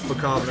boss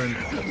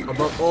bokoblin.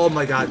 Above. Oh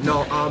my god,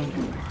 no,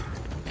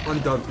 I'm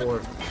done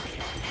for.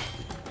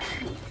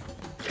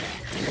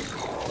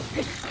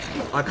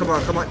 Come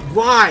on, come on.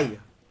 Why?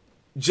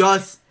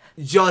 Just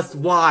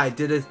why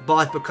did this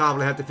boss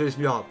bokoblin have to finish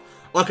me off?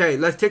 Okay,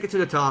 let's take it to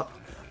the top.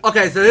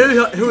 Okay, so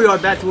here we are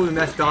back to where we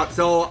messed up.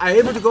 So I'm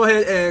able to go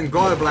ahead and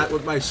guard black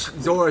with my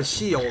Zora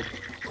shield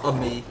of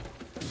me.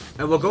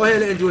 And we'll go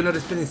ahead and do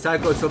another spinning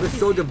cycle. So this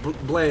soldier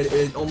blade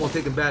is almost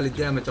taking badly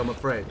damage, I'm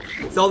afraid.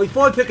 So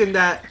before picking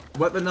that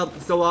weapon up,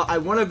 so I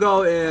want to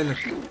go in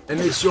and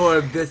make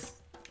sure this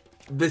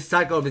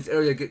cycle of this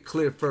area get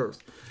cleared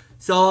first.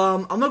 So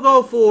I'm gonna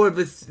go for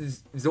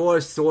this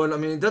Zora sword. I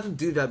mean, it doesn't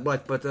do that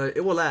much, but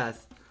it will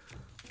last.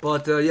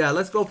 But yeah,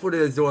 let's go for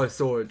the Zora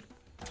sword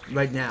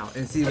right now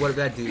and see what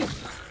that do.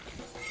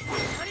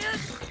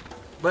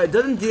 But it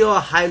doesn't deal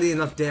highly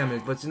enough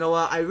damage. But you know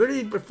what? I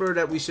really prefer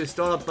that we should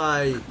start off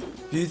by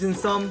fusing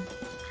some.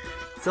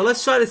 So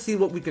let's try to see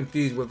what we can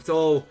fuse with.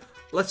 So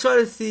let's try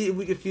to see if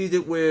we can fuse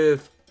it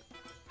with.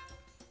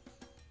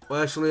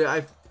 Well, actually,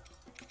 I'd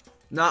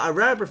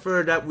rather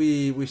prefer that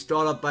we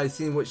start off by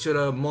seeing what sort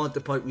of monster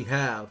part we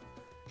have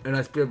in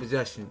our spirit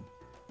possession.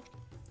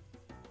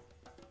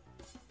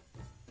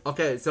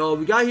 Okay, so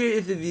we got here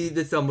is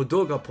this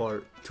Modoga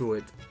part to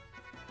it.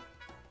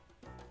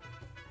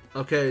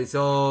 Okay,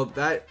 so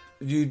that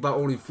viewed by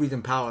only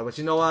freezing power. But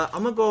you know what?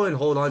 I'm gonna go and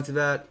hold on to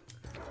that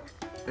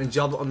and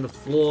jump on the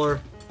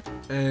floor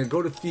and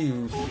go to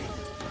fuse.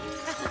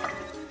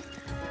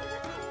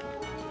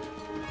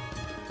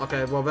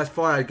 Okay, well that's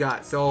far I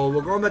got. So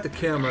we're going back to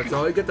camera.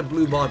 So I get the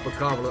blue bar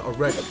bokoblin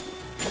already.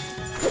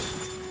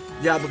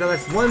 Yeah,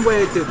 because that's one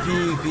way to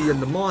fuse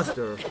the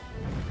monster.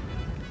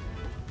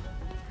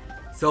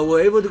 So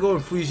we're able to go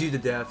and freeze you to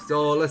death.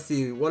 So let's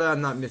see, what am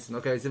I not missing?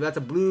 Okay, so that's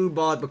a blue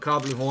bar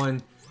bokoblin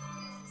horn.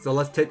 So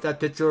let's take that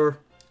picture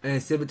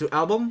and save it to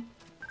album.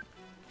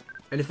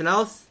 Anything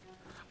else?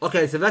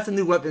 Okay, so that's a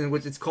new weapon,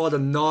 which is called a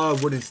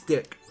Gnar wooden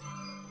stick.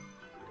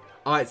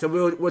 Alright, so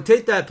we'll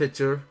take that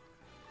picture.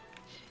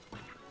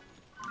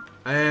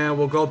 And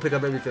we'll go pick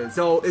up everything.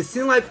 So it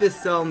seems like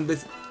this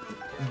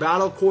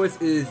battle course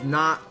is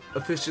not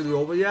officially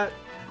over yet.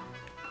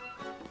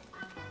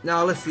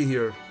 Now let's see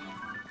here.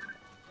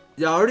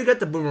 Yeah, I already got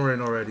the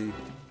boomerang already.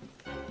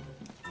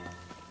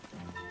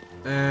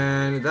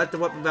 And that's the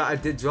weapon that I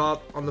did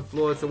drop on the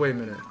floor. So wait a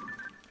minute.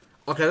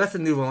 Okay, that's a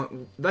new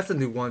one. That's a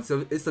new one.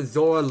 So it's a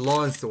Zora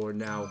longsword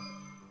now.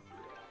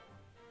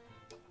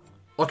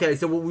 Okay,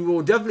 so we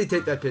will definitely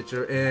take that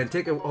picture and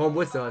take it home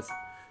with us.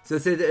 So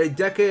it says a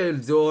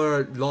decade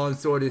Zora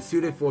longsword is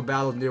suited for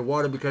battles near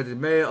water because it's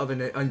made of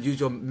an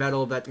unusual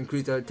metal that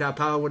increases attack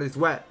power when it's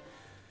wet.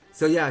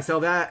 So yeah, so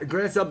that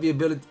grants up the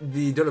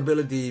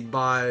durability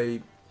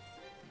by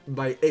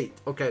 8.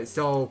 Okay,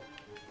 so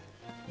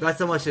that's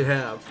how much it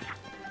have.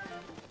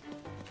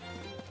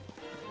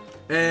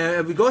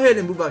 And if we go ahead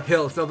and move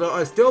uphill, so there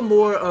are still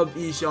more of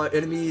these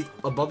enemies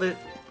above it.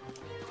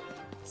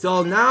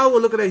 So now we're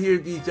looking at here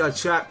these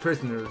trapped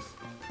prisoners.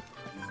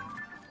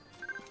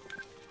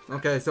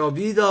 Okay, so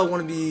these are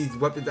one of these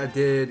weapons I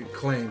did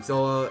claim.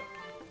 So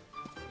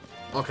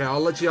okay,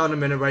 I'll let you out in a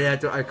minute right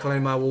after I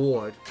claim my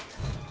reward.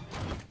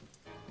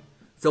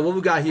 So what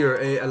we got here,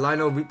 a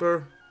Lino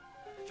Reaper,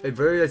 a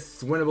very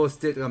swinnable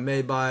stick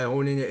made by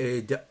honing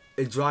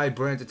a dry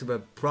branch into a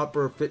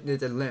proper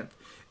fitness and length.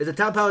 Its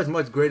attack power is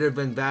much greater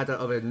than that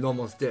of a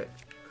normal stick.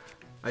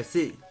 I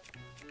see.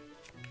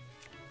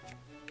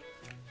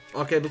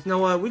 Okay, but you know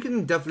what? We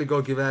can definitely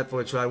go give that for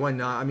a try. Why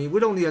not? I mean, we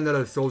don't need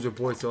another soldier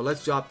boy, so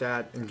let's drop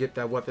that and get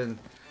that weapon.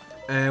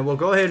 And we'll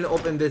go ahead and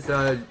open this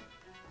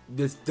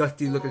this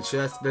dusty looking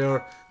chest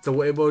there. So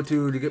we're able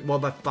to get more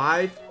by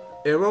 5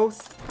 arrows.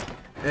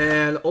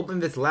 And open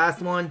this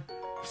last one.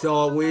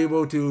 So we're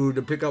able to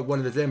pick up one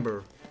of his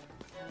ember.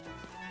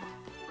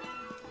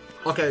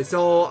 Okay,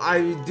 so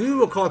I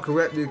do recall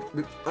correctly.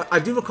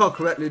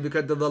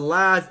 Because the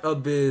last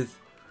of this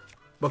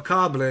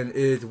bokoblin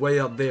is way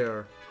up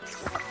there.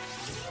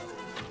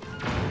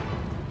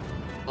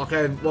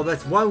 Okay, well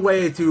that's one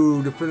way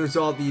to finish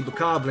off the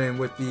bokoblin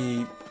with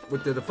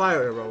the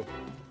fire arrow.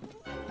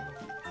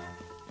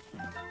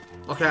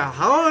 Okay,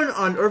 how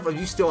on earth are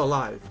you still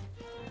alive?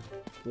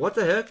 What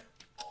the heck?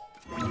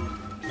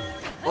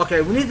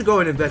 Okay, we need to go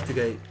and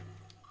investigate.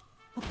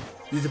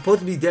 You're supposed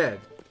to be dead.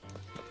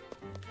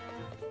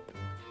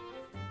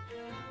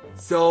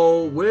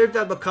 So where's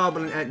that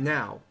bokoblin at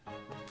now?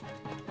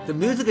 The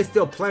music is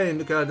still playing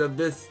because of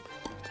this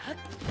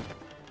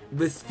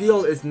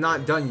field is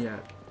not done yet.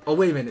 Oh,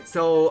 wait a minute.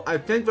 So I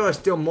think there are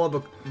still more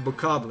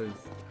bokoblins.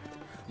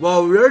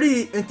 Well, we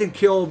already instant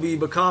killed the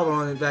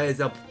bokoblin that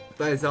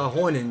is a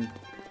horning.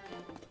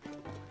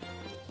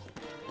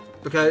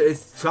 Because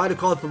it's trying to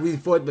call for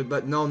reinforcement,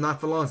 but no,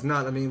 not for long. It's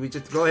not. I mean, we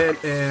just go ahead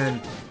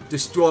and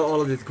destroy all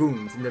of his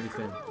goons and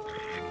everything.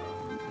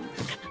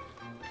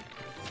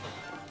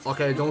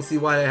 Okay, don't see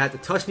why they had to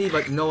touch me,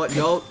 but you know what?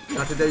 No,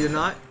 not today. You're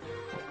not.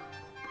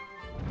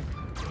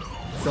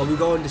 So we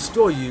go and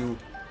destroy you.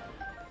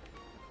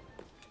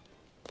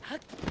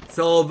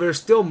 So there's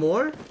still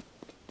more?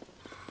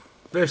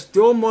 There's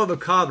still more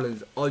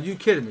bokoblins. Are you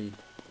kidding me?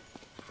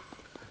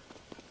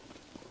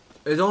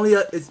 It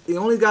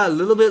only got a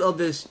little bit of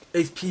this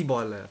HP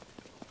bar left.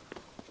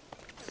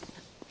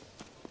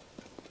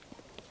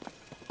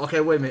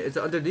 Okay, wait a minute. Is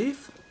it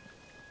underneath?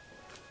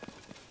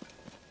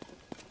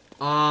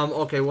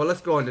 Okay, well,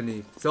 let's go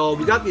underneath. So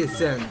we got the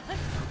ascend.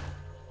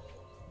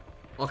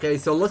 Okay,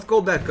 so let's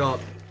go back up.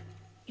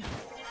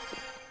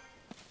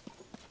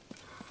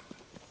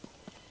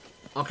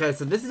 Okay,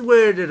 so this is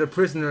where the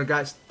prisoner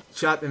got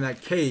trapped in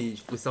that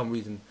cage for some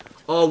reason.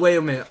 Oh, wait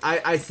a minute.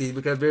 I see,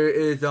 because there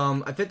is,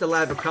 I think the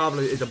lava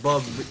bokoblin is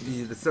above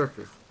the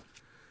surface.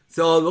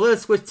 So we're going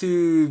to switch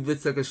to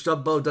this, like a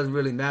shrub bow, doesn't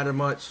really matter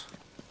much.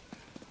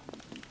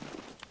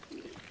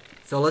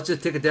 So let's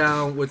just take it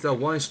down with a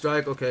one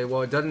strike. Okay,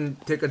 well, it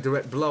doesn't take a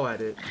direct blow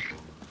at it.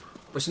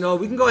 But you know,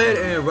 we can go ahead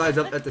and rise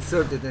up at the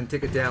surface and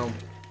take it down.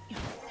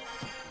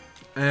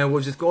 And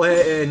we'll just go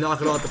ahead and knock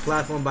it off the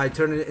platform by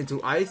turning it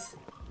into ice.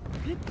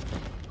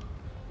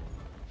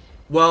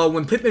 Well,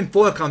 when Pikmin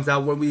 4 comes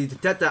out, when we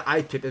detect that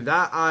Ice Pikmin,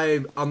 that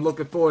I'm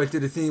looking forward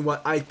to seeing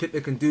what Ice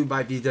Pikmin can do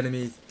by these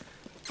enemies.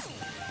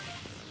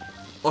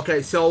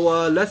 Okay, so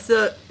let's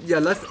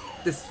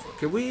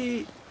can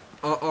we?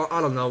 I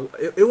don't know.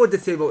 It will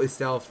disable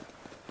itself.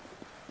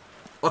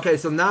 Okay,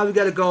 so now we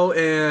gotta go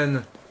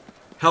and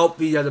help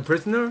the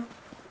prisoner.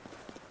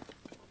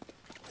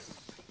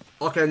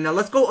 Okay, now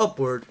let's go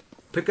upward.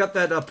 Pick up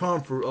that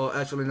palm fruit. Oh,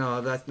 actually,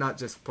 no, that's not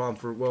just palm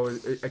fruit. Well,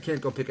 I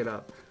can't go pick it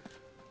up.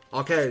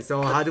 Okay,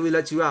 so how do we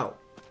let you out?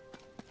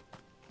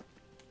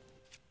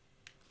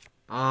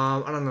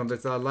 I don't know.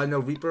 There's a Lino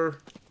Reaper.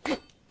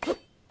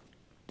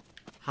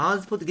 How am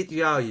I supposed to get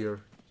you out of here?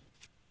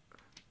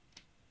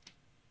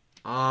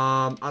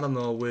 I don't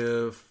know.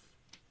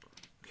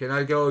 Can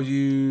I go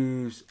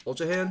use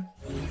Ultra Hand?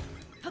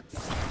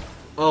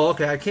 Oh,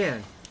 okay, I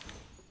can.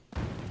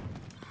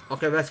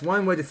 Okay, that's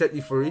one way to set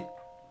you free.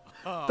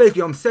 Thank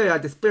you. I'm sorry. I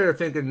despair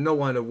thinking no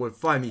one would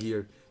find me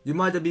here. You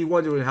might be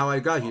wondering how I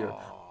got here.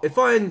 A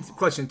fine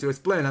question to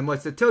explain. I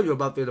must tell you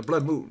about the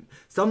blood moon.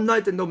 Some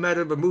night, and no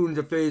matter the moon's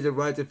phase, it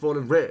rises and falls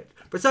in red.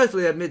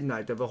 Precisely at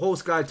midnight, the whole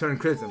sky turned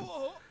crimson.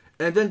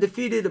 And then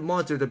defeated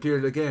monsters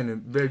appeared again,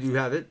 and there you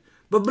have it.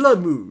 But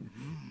blood moon.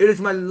 It is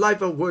my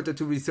life worth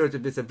to research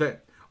this event.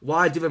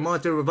 Why did the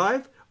monster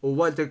revive? Or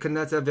what the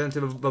connects event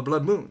to the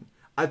blood moon?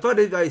 I thought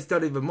if I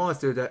studied the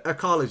monster, the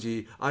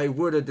ecology, I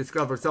would have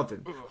discovered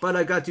something. But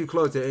I got too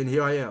closer, and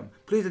here I am.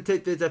 Please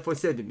take this for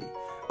saving me.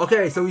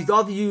 Okay, so he's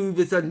offered you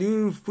this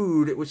new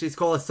food, which is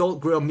called salt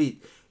grilled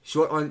meat.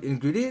 Short on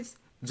ingredients,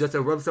 just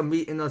rub some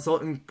meat in the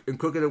salt and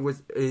cook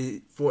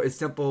it for a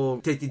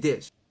simple, tasty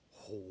dish.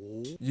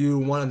 You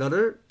want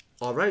another?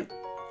 All right.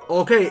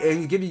 Okay, and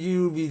he's giving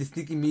you the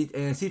sneaky meat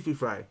and seafood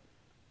fry.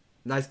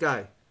 Nice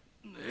guy.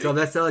 So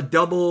that's a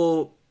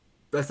double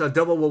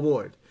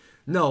reward.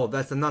 No,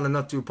 that's not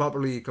enough to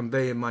properly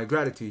convey my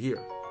gratitude here.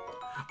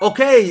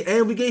 Okay,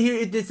 and we get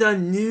here this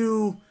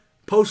new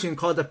potion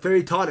called the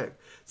Fairy Tonic.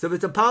 So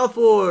it's a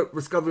powerful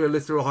discovery of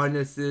literal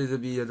harnesses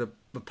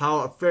the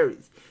power of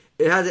fairies.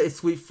 It has a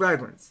sweet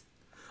fragrance.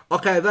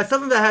 Okay, that's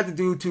something that I had to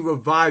do to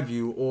revive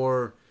you,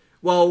 or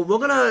well, we're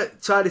gonna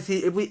try to see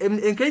if we,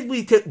 in case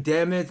we take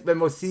damage, then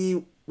we'll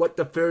see what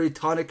the Fairy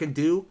Tonic can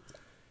do,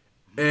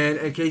 and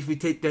in case we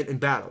take that in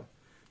battle.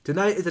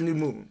 Tonight is a new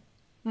moon.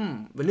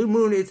 The new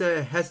moon is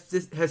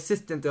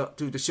hesitant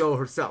to show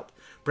herself.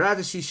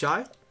 Perhaps she's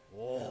shy?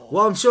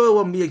 Well, I'm sure it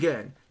won't be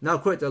again. Now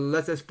quick,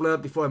 let's split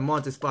up before a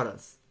monster spot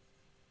us.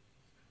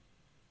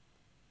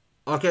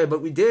 Okay,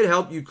 but we did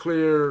help you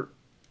clear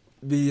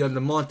the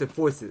monster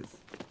forces.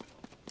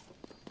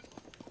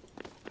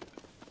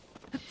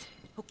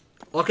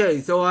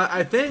 Okay, so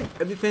I think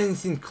everything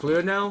seems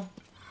clear now.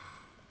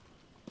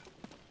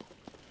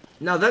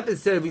 Now that being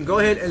said, we can go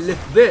ahead and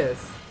lift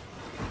this.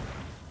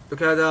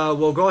 Because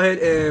we'll go ahead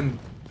and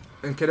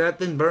can that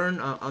thing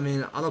burn? I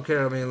mean, I don't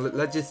care. I mean,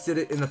 let's just sit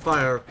it in the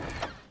fire.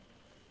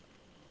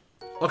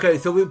 Okay,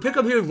 so we pick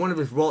up here one of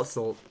his raw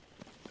salt.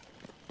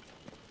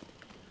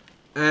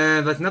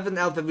 And there's nothing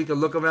else that we can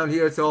look around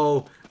here.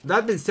 So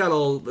that been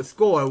settled, the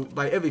score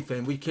by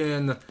everything. We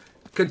can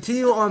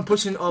continue on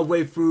pushing our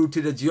way through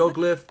to the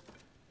geoglyph.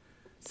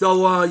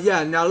 So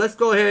yeah, now let's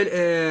go ahead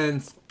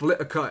and split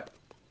a cut.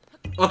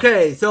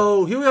 Okay,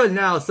 so here we are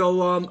now.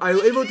 So I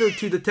was able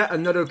to detect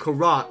another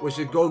karat, which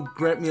should go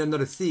grant me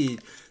another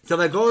seed. So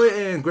if I go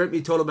in and grant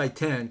me total by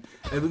 10,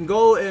 and we can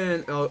go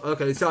in. Oh,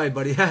 okay, sorry,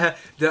 buddy.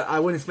 I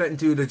wasn't expecting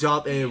to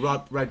drop a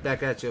rock right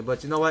back at you,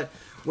 but you know what?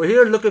 We're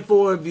here looking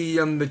for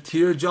the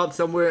tear drop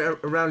somewhere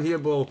around here,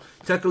 but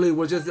technically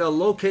we're just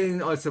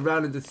locating or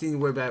surrounding the scene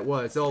where that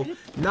was. So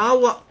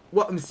now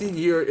what I'm seeing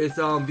here is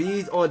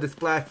these are the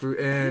splash fruit,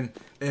 and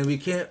we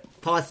can't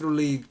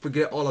possibly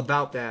forget all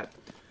about that.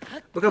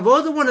 Because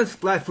those are one of the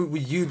splash fruit we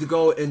use to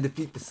go and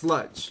defeat the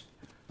sludge.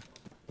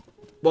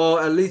 Well,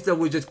 at least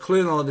we're just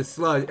clearing all the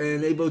sludge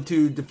and able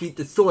to defeat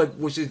the sword,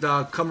 which is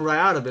coming right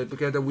out of it,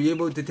 because we're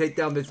able to take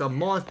down this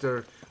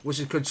monster, which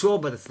is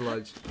controlled by the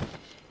sludge.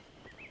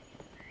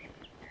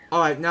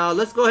 Alright, now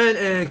let's go ahead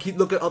and keep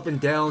looking up and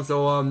down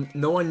so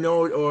no one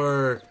knows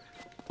or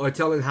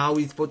telling how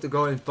we're supposed to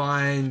go and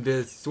find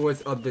the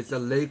source of this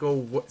lake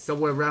or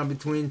somewhere around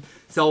between.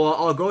 So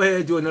I'll go ahead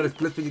and do another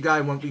split for you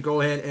guys once we go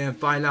ahead and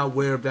find out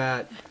where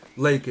that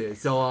lake is.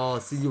 So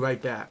I'll see you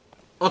right back.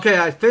 Okay,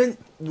 I think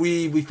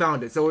we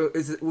found it. So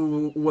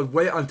we're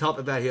way on top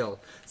of that hill.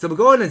 So we'll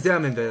go ahead and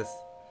examine this.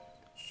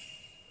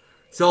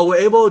 So we're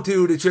able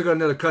to trigger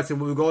another cutscene.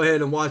 We'll go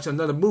ahead and watch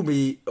another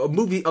movie, a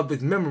movie of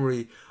this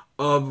memory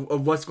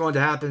of what's going to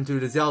happen to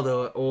the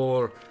Zelda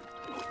or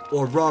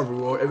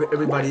Raru or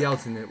everybody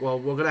else in it. Well,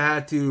 we're gonna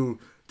have to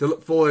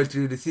look forward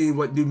to see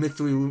what new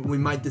mystery we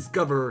might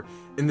discover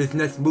in this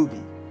next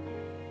movie.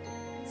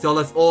 So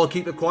let's all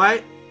keep it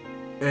quiet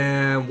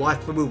and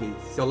watch the movie.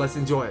 So let's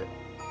enjoy it.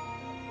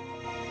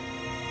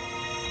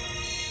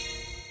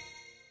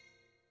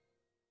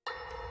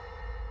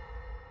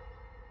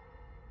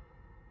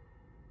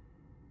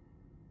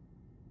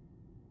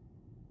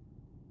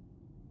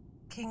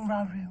 King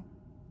Raru,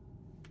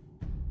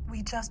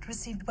 we just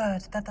received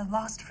word that the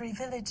last free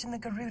village in the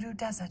Gerudo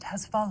Desert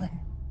has fallen.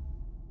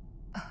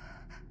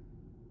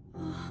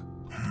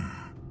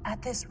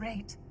 At this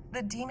rate,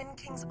 the Demon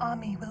King's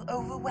army will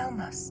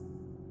overwhelm us.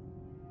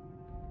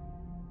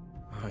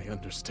 I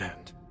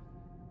understand.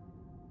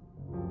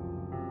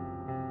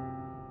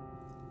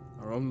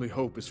 Our only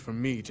hope is for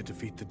me to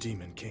defeat the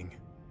Demon King.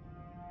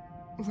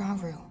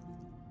 Raru,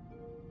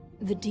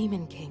 the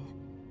Demon King,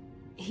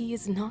 he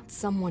is not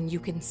someone you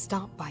can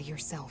stop by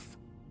yourself.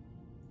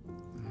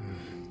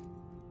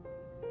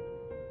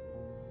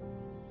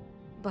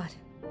 But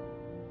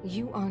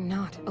you are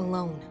not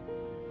alone.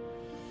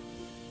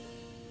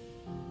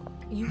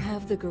 You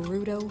have the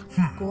Gerudo,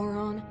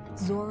 Goron,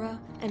 Zora,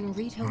 and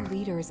Rito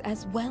leaders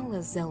as well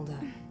as Zelda.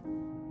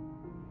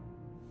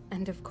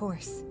 And of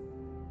course,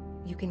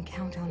 you can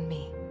count on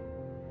me.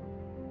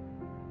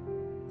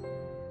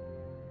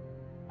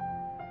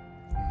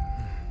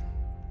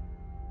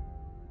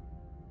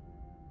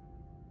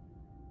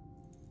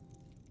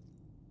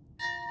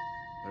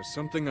 There's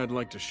something I'd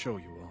like to show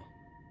you all.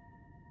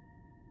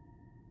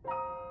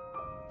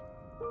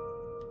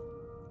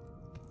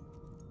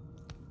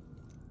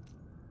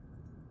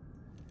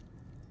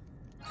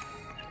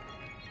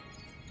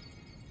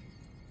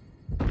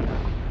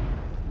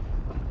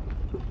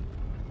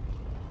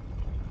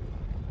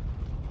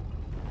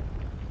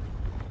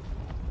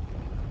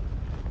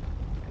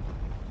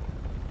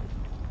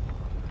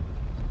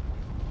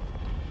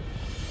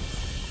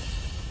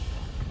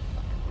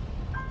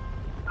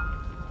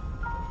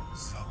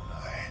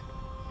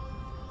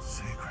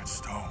 Sacred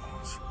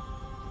stones.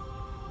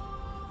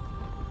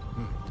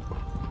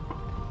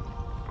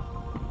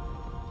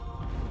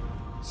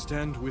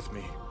 Stand with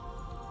me.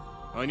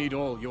 I need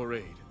all your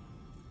aid.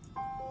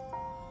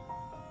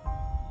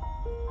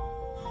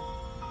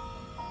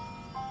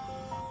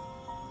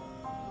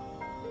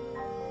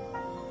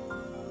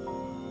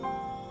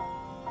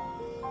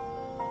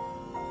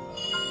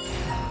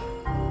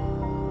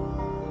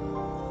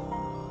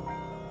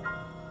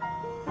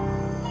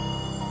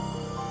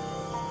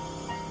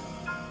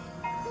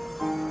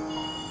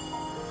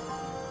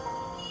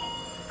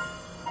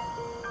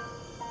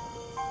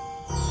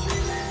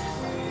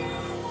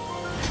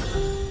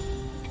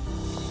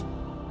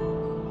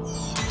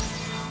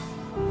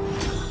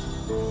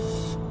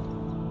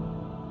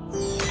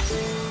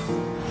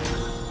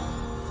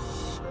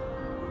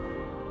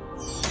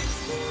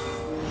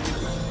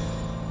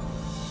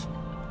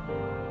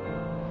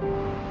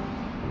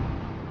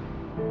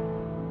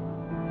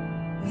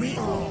 We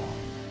all,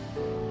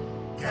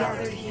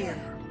 gathered here,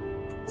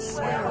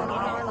 swear on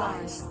our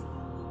lives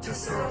to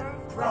serve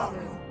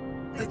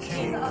Raru, the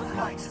King of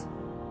Light.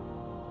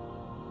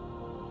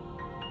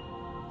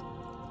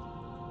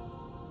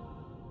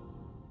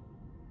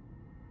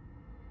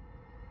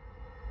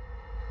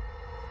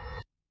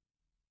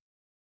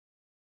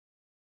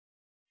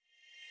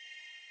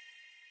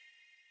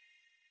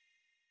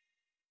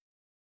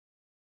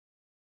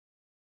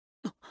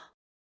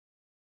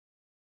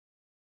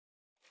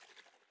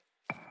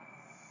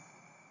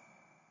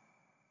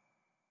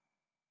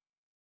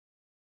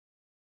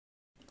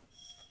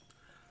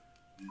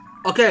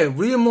 Okay,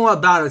 read more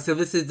about it. So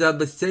this is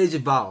the Sage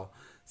Vow.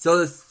 So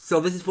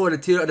this is for the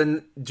Tear of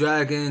the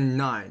Dragon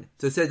 9.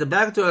 So it says the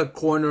back to a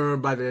corner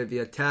by the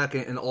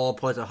attacking and all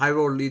parts of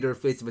Hyrule leader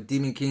face of a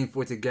demon king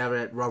forced to gather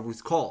at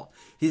Raru's call.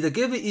 He's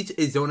given each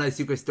a Zonai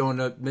secret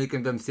stone,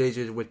 making them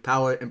sages with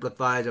power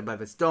amplified by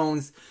the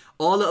stones.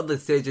 All of the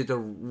sages are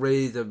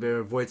raised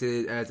their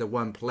voices as a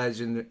one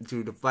pledging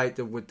to the fight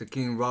with the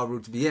King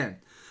Raru to the end.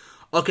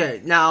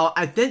 Okay, now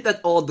I think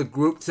that's all the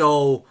group.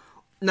 So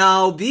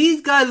now these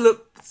guys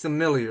look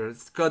familiar,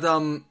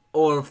 cause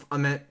or I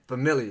meant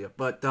familiar,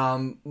 but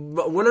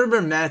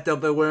whatever mask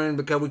that they're wearing,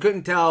 because we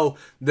couldn't tell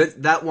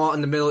that one in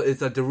the middle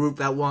is Daruk,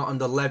 that one on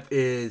the left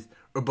is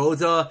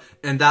Urbosa,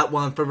 and that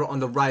one further on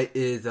the right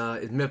is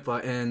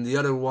Mipha, and the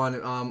other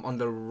one on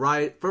the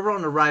right, further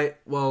on the right,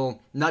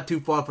 well, not too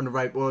far from the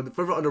right, well,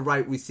 further on the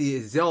right we see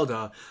is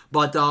Zelda,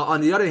 but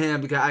on the other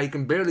hand, because I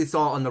can barely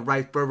saw on the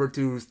right further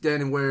to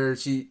standing where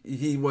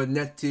he was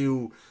next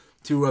to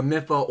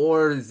Mipha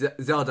or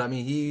Zelda. I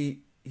mean,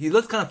 he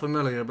looks kind of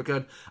familiar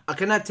because I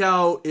cannot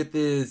tell if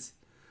it's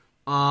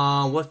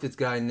what's this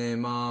guy's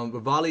name?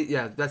 Rivali?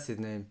 Yeah, that's his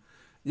name.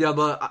 Yeah,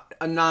 but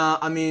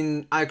I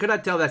mean, I could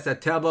not tell that's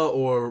Ateba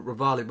or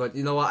Rivali, but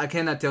you know what? I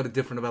cannot tell the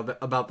difference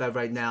about that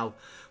right now.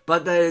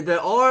 But they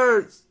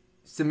are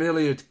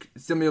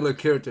similar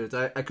characters.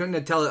 I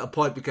couldn't tell it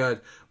apart because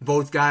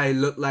both guys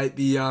look like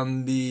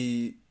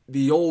the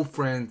old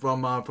friend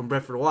from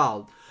Breath of the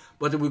Wild.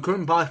 But we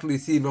couldn't possibly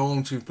see their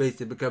own true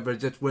faces because they're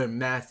just wearing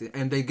masks.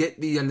 And they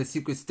get the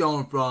secret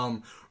stone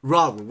from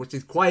Raru, which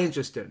is quite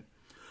interesting.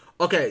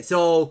 Okay,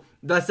 so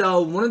that's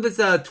one of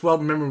the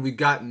 12 memory we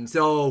gotten.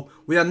 So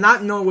we have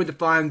not known where to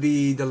find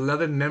the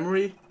 11th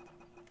memory.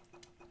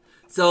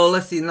 So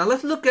let's see. Now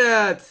let's look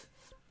at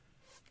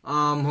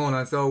hold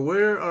on. So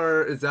where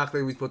are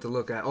exactly we supposed to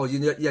look at? Oh,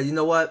 you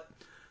know what?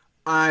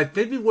 I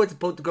think we were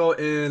supposed to go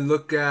and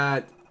look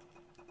at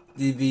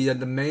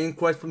the main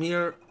quest from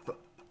here.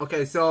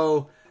 Okay,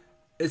 so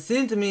it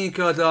seemed to me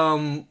because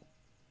hold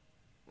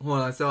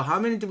on. So how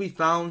many did we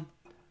found?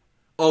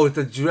 Oh, it's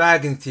a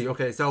dragon tear.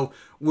 Okay, so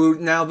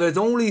now there's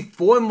only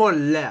 4 more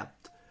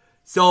left.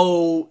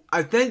 So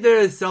I think there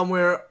is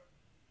somewhere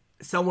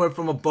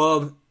from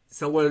above,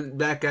 somewhere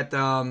back at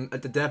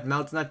the Death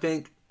Mountain, I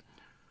think.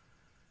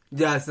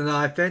 Yes, and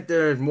I think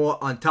there's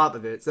more on top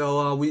of it.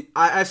 So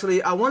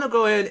I want to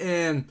go ahead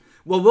and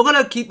we're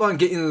gonna keep on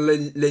getting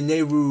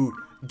Leneru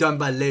done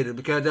by later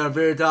because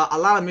there's a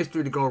lot of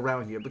mystery to go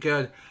around here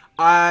because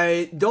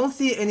I don't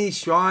see any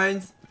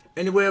shrines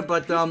anywhere,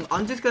 but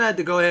I'm just gonna have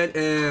to go ahead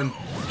and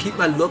keep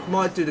my look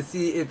mark to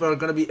see if there are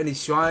gonna be any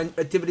shrine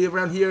activity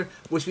around here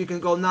which we can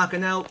go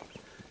knocking out.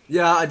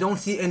 Yeah, I don't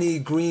see any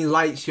green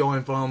light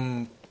showing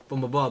from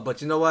above,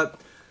 but you know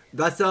what,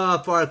 that's how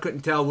far I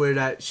couldn't tell where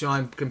that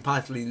shrine can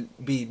possibly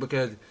be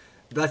because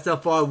that's how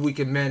far we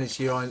can manage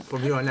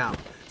from here on out.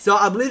 So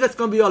I believe that's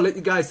going to be all. Let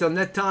you guys. So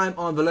next time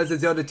on the Legend of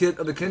Zelda Tears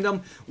of the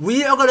Kingdom,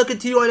 we are going to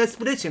continue our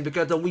expedition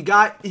because we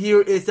got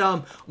here is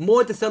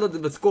more to settle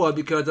the score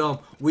because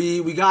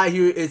we got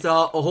here is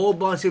a whole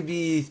bunch of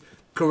these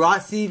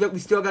Karatsi that we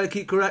still got to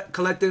keep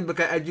collecting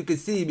because as you can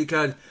see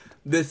because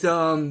this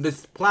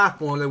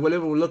platform and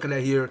whatever we're looking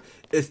at here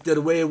is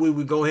the way we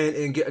would go ahead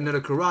and get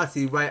another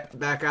Karatsi right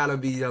back out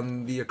of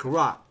the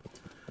Karat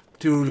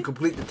to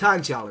complete the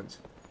time challenge.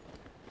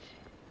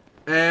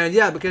 And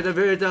yeah, because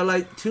there's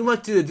like too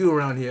much to do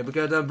around here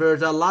because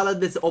there's a lot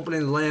of this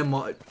opening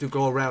landmark to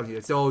go around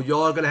here. So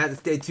y'all are gonna have to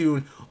stay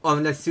tuned on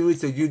the next series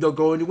so you don't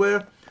go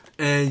anywhere,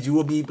 and you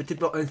will be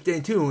particularly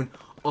staying tuned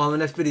on the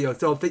next video.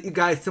 So thank you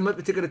guys so much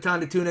for taking the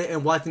time to tune in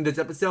and watching this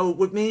episode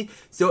with me.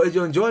 So if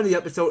you're enjoying the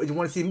episode and you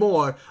want to see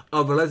more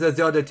of the Legend of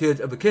Zelda Tears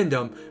of the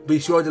Kingdom, be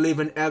sure to leave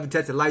an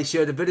EverTastic like,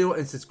 share the video,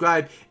 and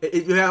subscribe.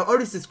 If you have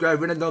already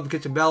subscribed, ring the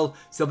notification bell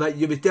so that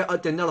you'll be still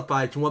up there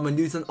notified when my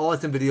news and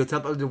awesome videos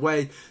top of the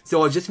way.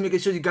 So just making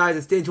sure you guys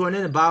are staying tuned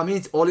in, and by all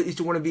means, all the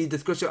issues want to be in the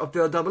description of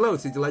field down below.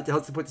 So if you'd like to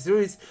help support the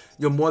series,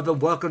 you're more than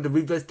welcome to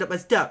read this step by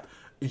step.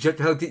 Just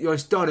to help get you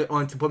started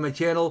on support my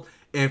channel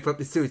and for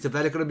the series. So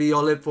that's going to be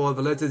all it for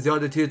the Legend of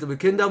Zelda Tears of the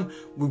Kingdom.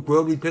 We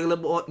will be picking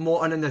up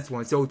more on the next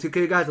one. So take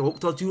care guys. I hope to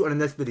talk to you on the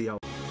next video.